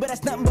wouldn't agree, but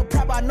that's nothing but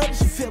pride. I know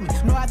that you feel me.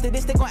 Know after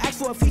this they gon' ask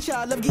for a feature.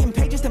 I love getting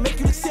pages to make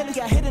you look silly.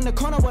 Got hit in the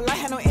corner, well I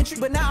had no entry,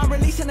 but now I'm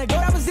releasing the GOAT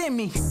that was in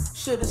me.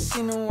 Should've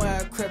seen the way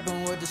I crept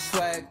in with the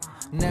swag.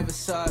 Never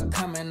saw it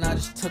coming, I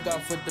just took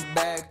off with the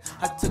bag.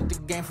 I took the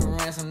game for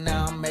ransom,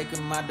 now I'm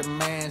making my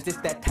demands. This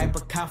that type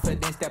of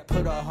confidence that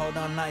put a hold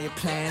on all your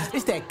plans.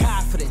 This that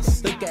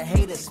confidence, look at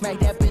haters, smack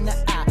that in the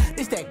eye.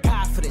 This that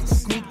confidence,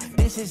 sneak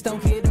dishes,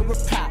 don't get a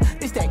reply.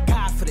 This that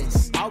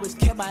confidence, always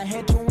kept my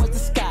head towards the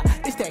sky.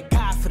 This that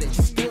confidence,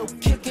 you still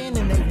kicking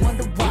and they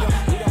wonder why.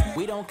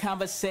 We don't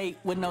conversate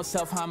with no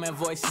self-harming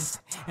voices.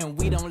 And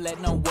we don't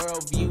let no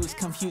worldviews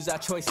confuse our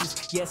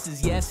choices. Yes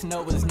is yes,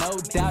 no is no.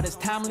 Doubt is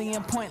timely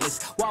and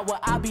pointless. Why would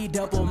I be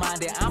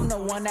double-minded? I'm the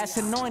one that's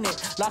anointed.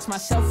 Lost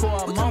myself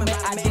for a moment,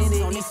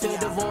 identity filled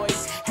the void.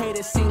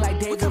 Haters sing like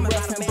David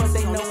Ruffin, but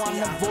they know I'm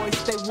the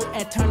voice. They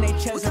wouldn't turn their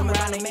chairs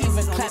around and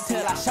even clap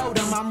till I showed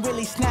them. I'm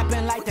really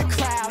snapping like the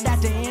crowd at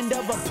the end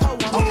of a poem.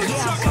 Oh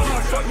yeah, I'm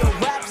coming for your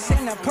raps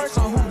and the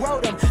person who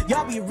wrote them.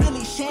 Y'all be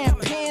really sharing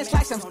pens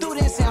like some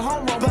students in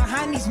homeroom.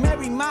 Behind these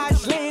Mary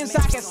Maj lens,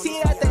 I can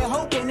see that they're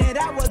hoping that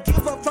I will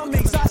give up from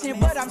exhaustion,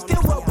 but I'm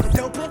still roping,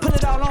 doping. Put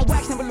it all on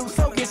wax, never lose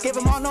focus. Give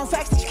them all known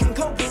facts that you can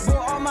cope with. For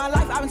all my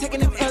life, I've been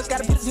taking them L's.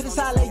 Gotta put it to the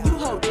side, let you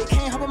hold it.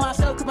 Can't help it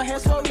myself, cause my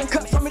hair's swollen.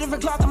 Cut from a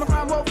different cloth, I'm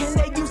around woven.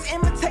 They use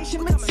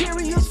imitation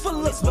materials for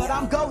looks, but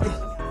I'm golden.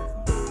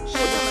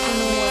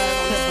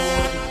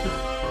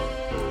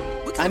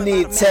 I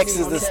need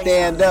Texas to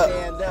stand up.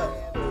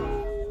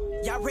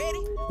 Y'all ready?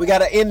 We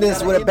gotta end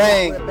this with a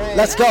bang.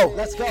 Let's go.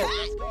 Unnoticed Radio.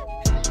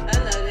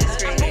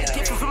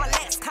 Different from my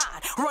last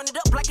kind. Run it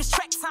up like it's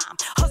track time.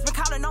 Husband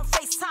calling on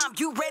FaceTime.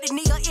 You ready,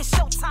 Nia? It's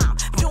showtime.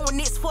 Doing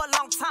this for a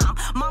long time.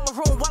 Mama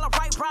room while I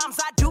write rhymes.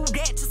 I do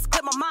that just to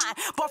clear my mind.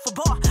 Bar for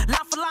bar,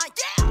 line for line.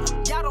 Yeah.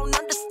 Y'all don't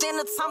understand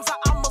the times I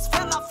almost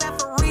fell off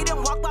after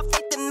reading. Walk by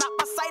faith and not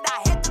by sight.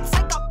 I had to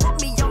take off, put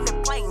me on the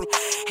plane.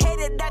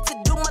 Headed out to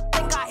do my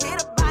thing. I hear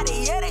about it.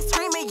 Yeah, they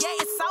screaming.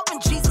 Yeah, it's all in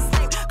Jesus'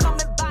 name.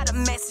 Coming by the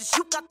message.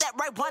 You got that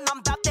right one. I'm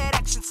about that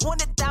action.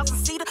 20,000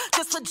 seater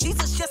just for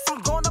Jesus. Yes,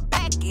 I'm gonna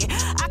back it.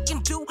 I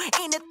can do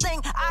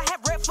anything. I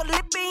have read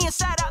Philippians.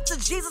 Shout out to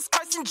Jesus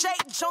Christ and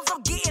jjones.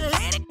 I'm getting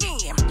lit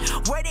again.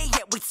 Where they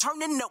at? We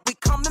turning up. We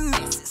coming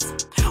masses.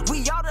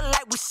 We all the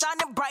light. We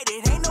shining bright.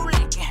 It ain't no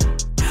lacking.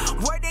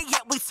 Where they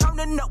at? We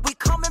turning up. We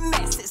coming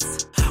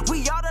masses.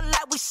 We all the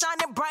light. We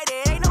shining bright.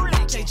 It ain't no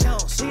lacking.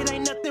 jjones. It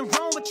ain't nothing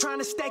wrong with trying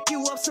to stack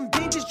you up some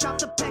binges. Drop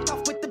the pack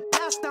off with the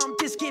pasta. I'm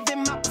just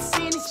giving my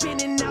percentage.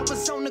 Spending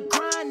hours on the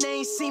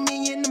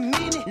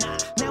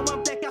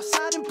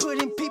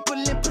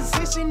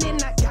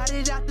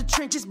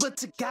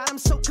God, I'm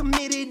so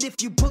committed.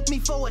 If you book me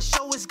for a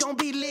show, it's gonna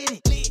be lit.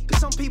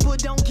 Cause some people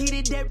don't get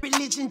it, that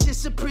religion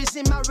just a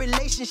prison. My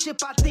relationship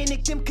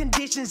authentic, them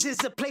conditions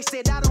is a place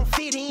that I don't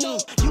fit in.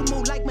 You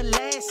move like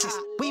molasses,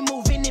 we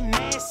moving in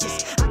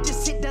masses. I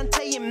just sit down,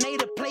 tell you,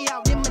 made a play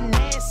out in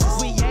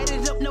Manassas. We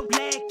added up, no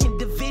lack in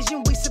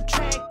division, we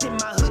subtracted.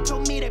 My hood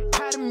told me they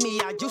proud of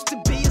me, I used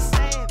to be a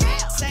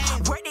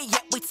savage. Where they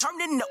at? We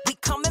turning up, we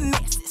coming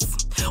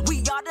masses. We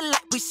are the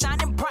light, we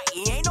shining bright,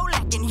 ain't no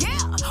lacking, yeah.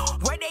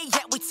 Where they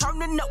at? We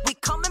turning up, we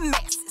coming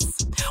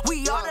masses.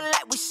 We are the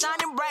light, we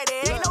shining bright,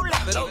 ain't no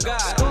lacking. Oh God.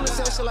 School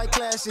essential like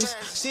classes,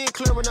 seeing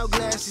clear with no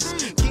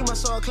glasses. Keep my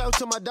soul close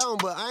to my dome,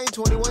 but I ain't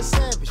 21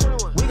 Savage.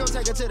 We gon'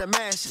 take it to the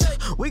masses,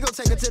 we gon'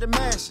 take it to the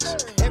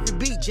masses. Every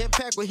beat, jet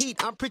packed with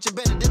heat, I'm preaching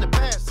better than the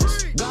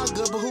pastors. God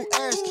good, but who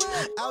asking?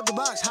 Out the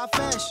box, high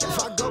fashion. If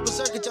I go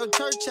berserk at your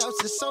church house,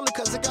 it's only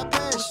cause I got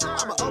passion.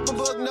 I'm an open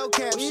book, no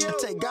caption. I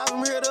take God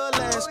from here to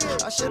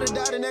Alaska. I should've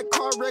died in that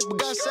car wreck, but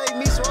God saved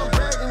me, so I'm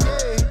bragging,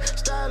 yeah.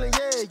 Styling,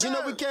 yeah. You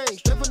know we came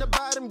straight from the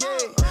bottom,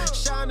 yeah.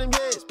 Shining,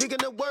 yeah. Speaking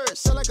the words,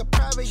 sound like a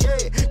private,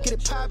 yeah. Get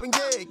it poppin',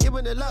 yeah.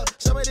 Giving it love,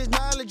 some of this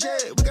knowledge,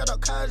 yeah. We got all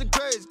kinds of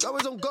grades,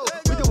 always on go.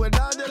 We do it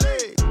on the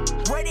leg.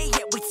 Where they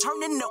at? We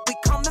turning up, we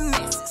coming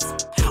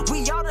masses.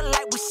 We are the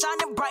light, we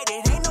shining bright,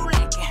 it ain't no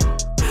lacking.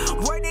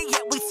 Where they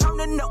at? We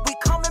turning up, we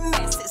coming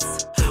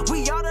masses.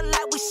 We are the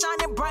light, we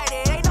shining bright,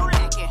 it ain't no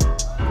lacking.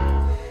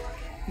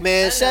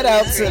 Man, shout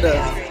out to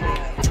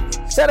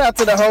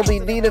the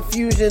homie Nina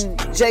Fusion,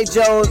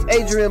 jjones,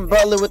 Adrian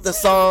Butler with the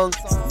song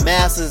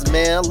Masses,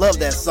 man. I love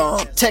that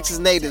song. Texas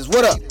natives,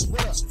 what up?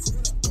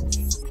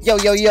 Yo,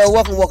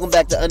 welcome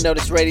back to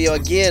Unnoticed Radio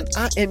again.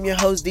 I am your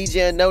host,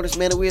 DJ-Unnoticed,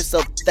 man, and we are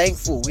so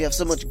thankful. We have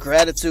so much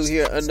gratitude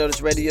here at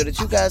Unnoticed Radio that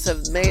you guys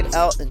have made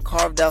out and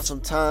carved out some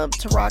time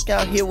to rock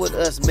out here with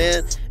us,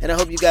 man. And I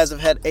hope you guys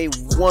have had a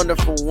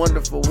wonderful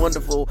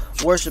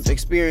worship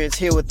experience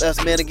here with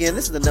us, man. Again,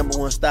 this is the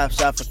 #1 stop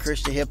shop for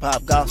Christian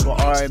hip-hop, gospel,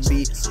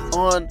 R&B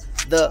on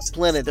the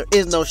planet. There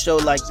is no show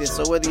like this.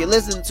 So whether you're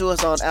listening to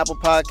us on Apple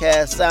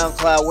Podcasts,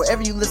 SoundCloud,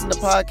 wherever you listen to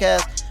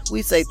podcasts,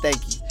 we say thank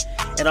you.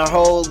 And our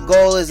whole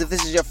goal is, if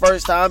this is your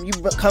first time, you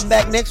come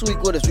back next week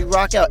with us. We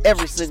rock out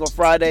every single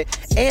Friday.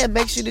 And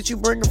make sure that you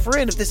bring a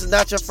friend. If this is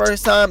not your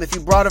first time, if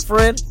you brought a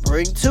friend,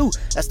 bring two.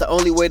 That's the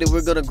only way that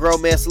we're going to grow,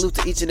 man. Salute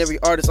to each and every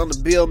artist on the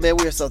bill, man.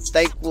 We are so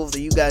thankful for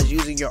you guys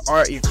using your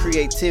art, your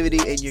creativity,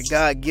 and your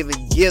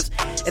God-given gifts.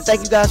 And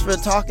thank you guys for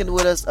talking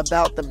with us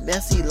about the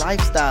messy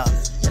lifestyle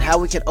and how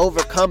we can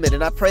overcome it.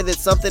 And I pray that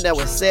something that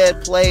was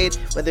said, played,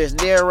 whether it's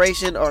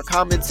narration or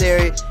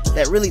commentary,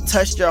 that really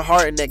touched your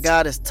heart and that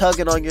God is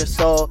tugging on your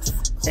soul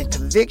and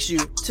convicts you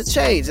to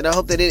change. And I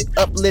hope that it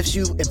uplifts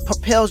you and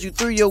propels you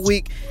through your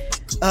week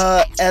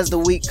as the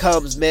week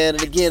comes, man.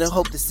 And again, I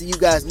hope to see you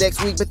guys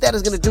next week. But that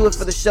is going to do it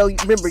for the show.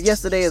 Remember,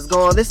 yesterday is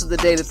gone. This is the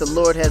day that the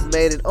Lord has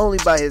made, and only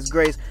by His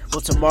grace will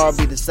tomorrow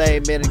be the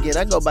same, man. Again,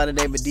 I go by the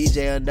name of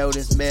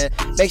DJ-Unnoticed, man.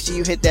 Make sure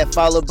you hit that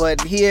follow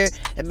button here,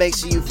 and make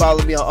sure you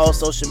follow me on all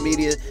social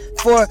media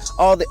for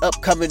all the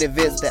upcoming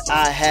events that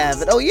I have.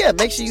 And oh yeah,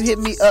 make sure you hit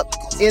me up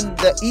in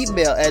the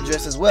email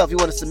address as well if you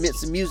want to submit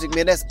some music,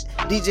 man. That's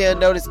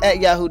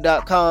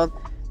DJ-Unnoticed@yahoo.com.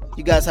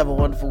 You guys have a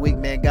wonderful week,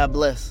 man. God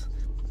bless.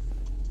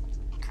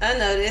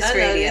 Unnoticed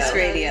Radio.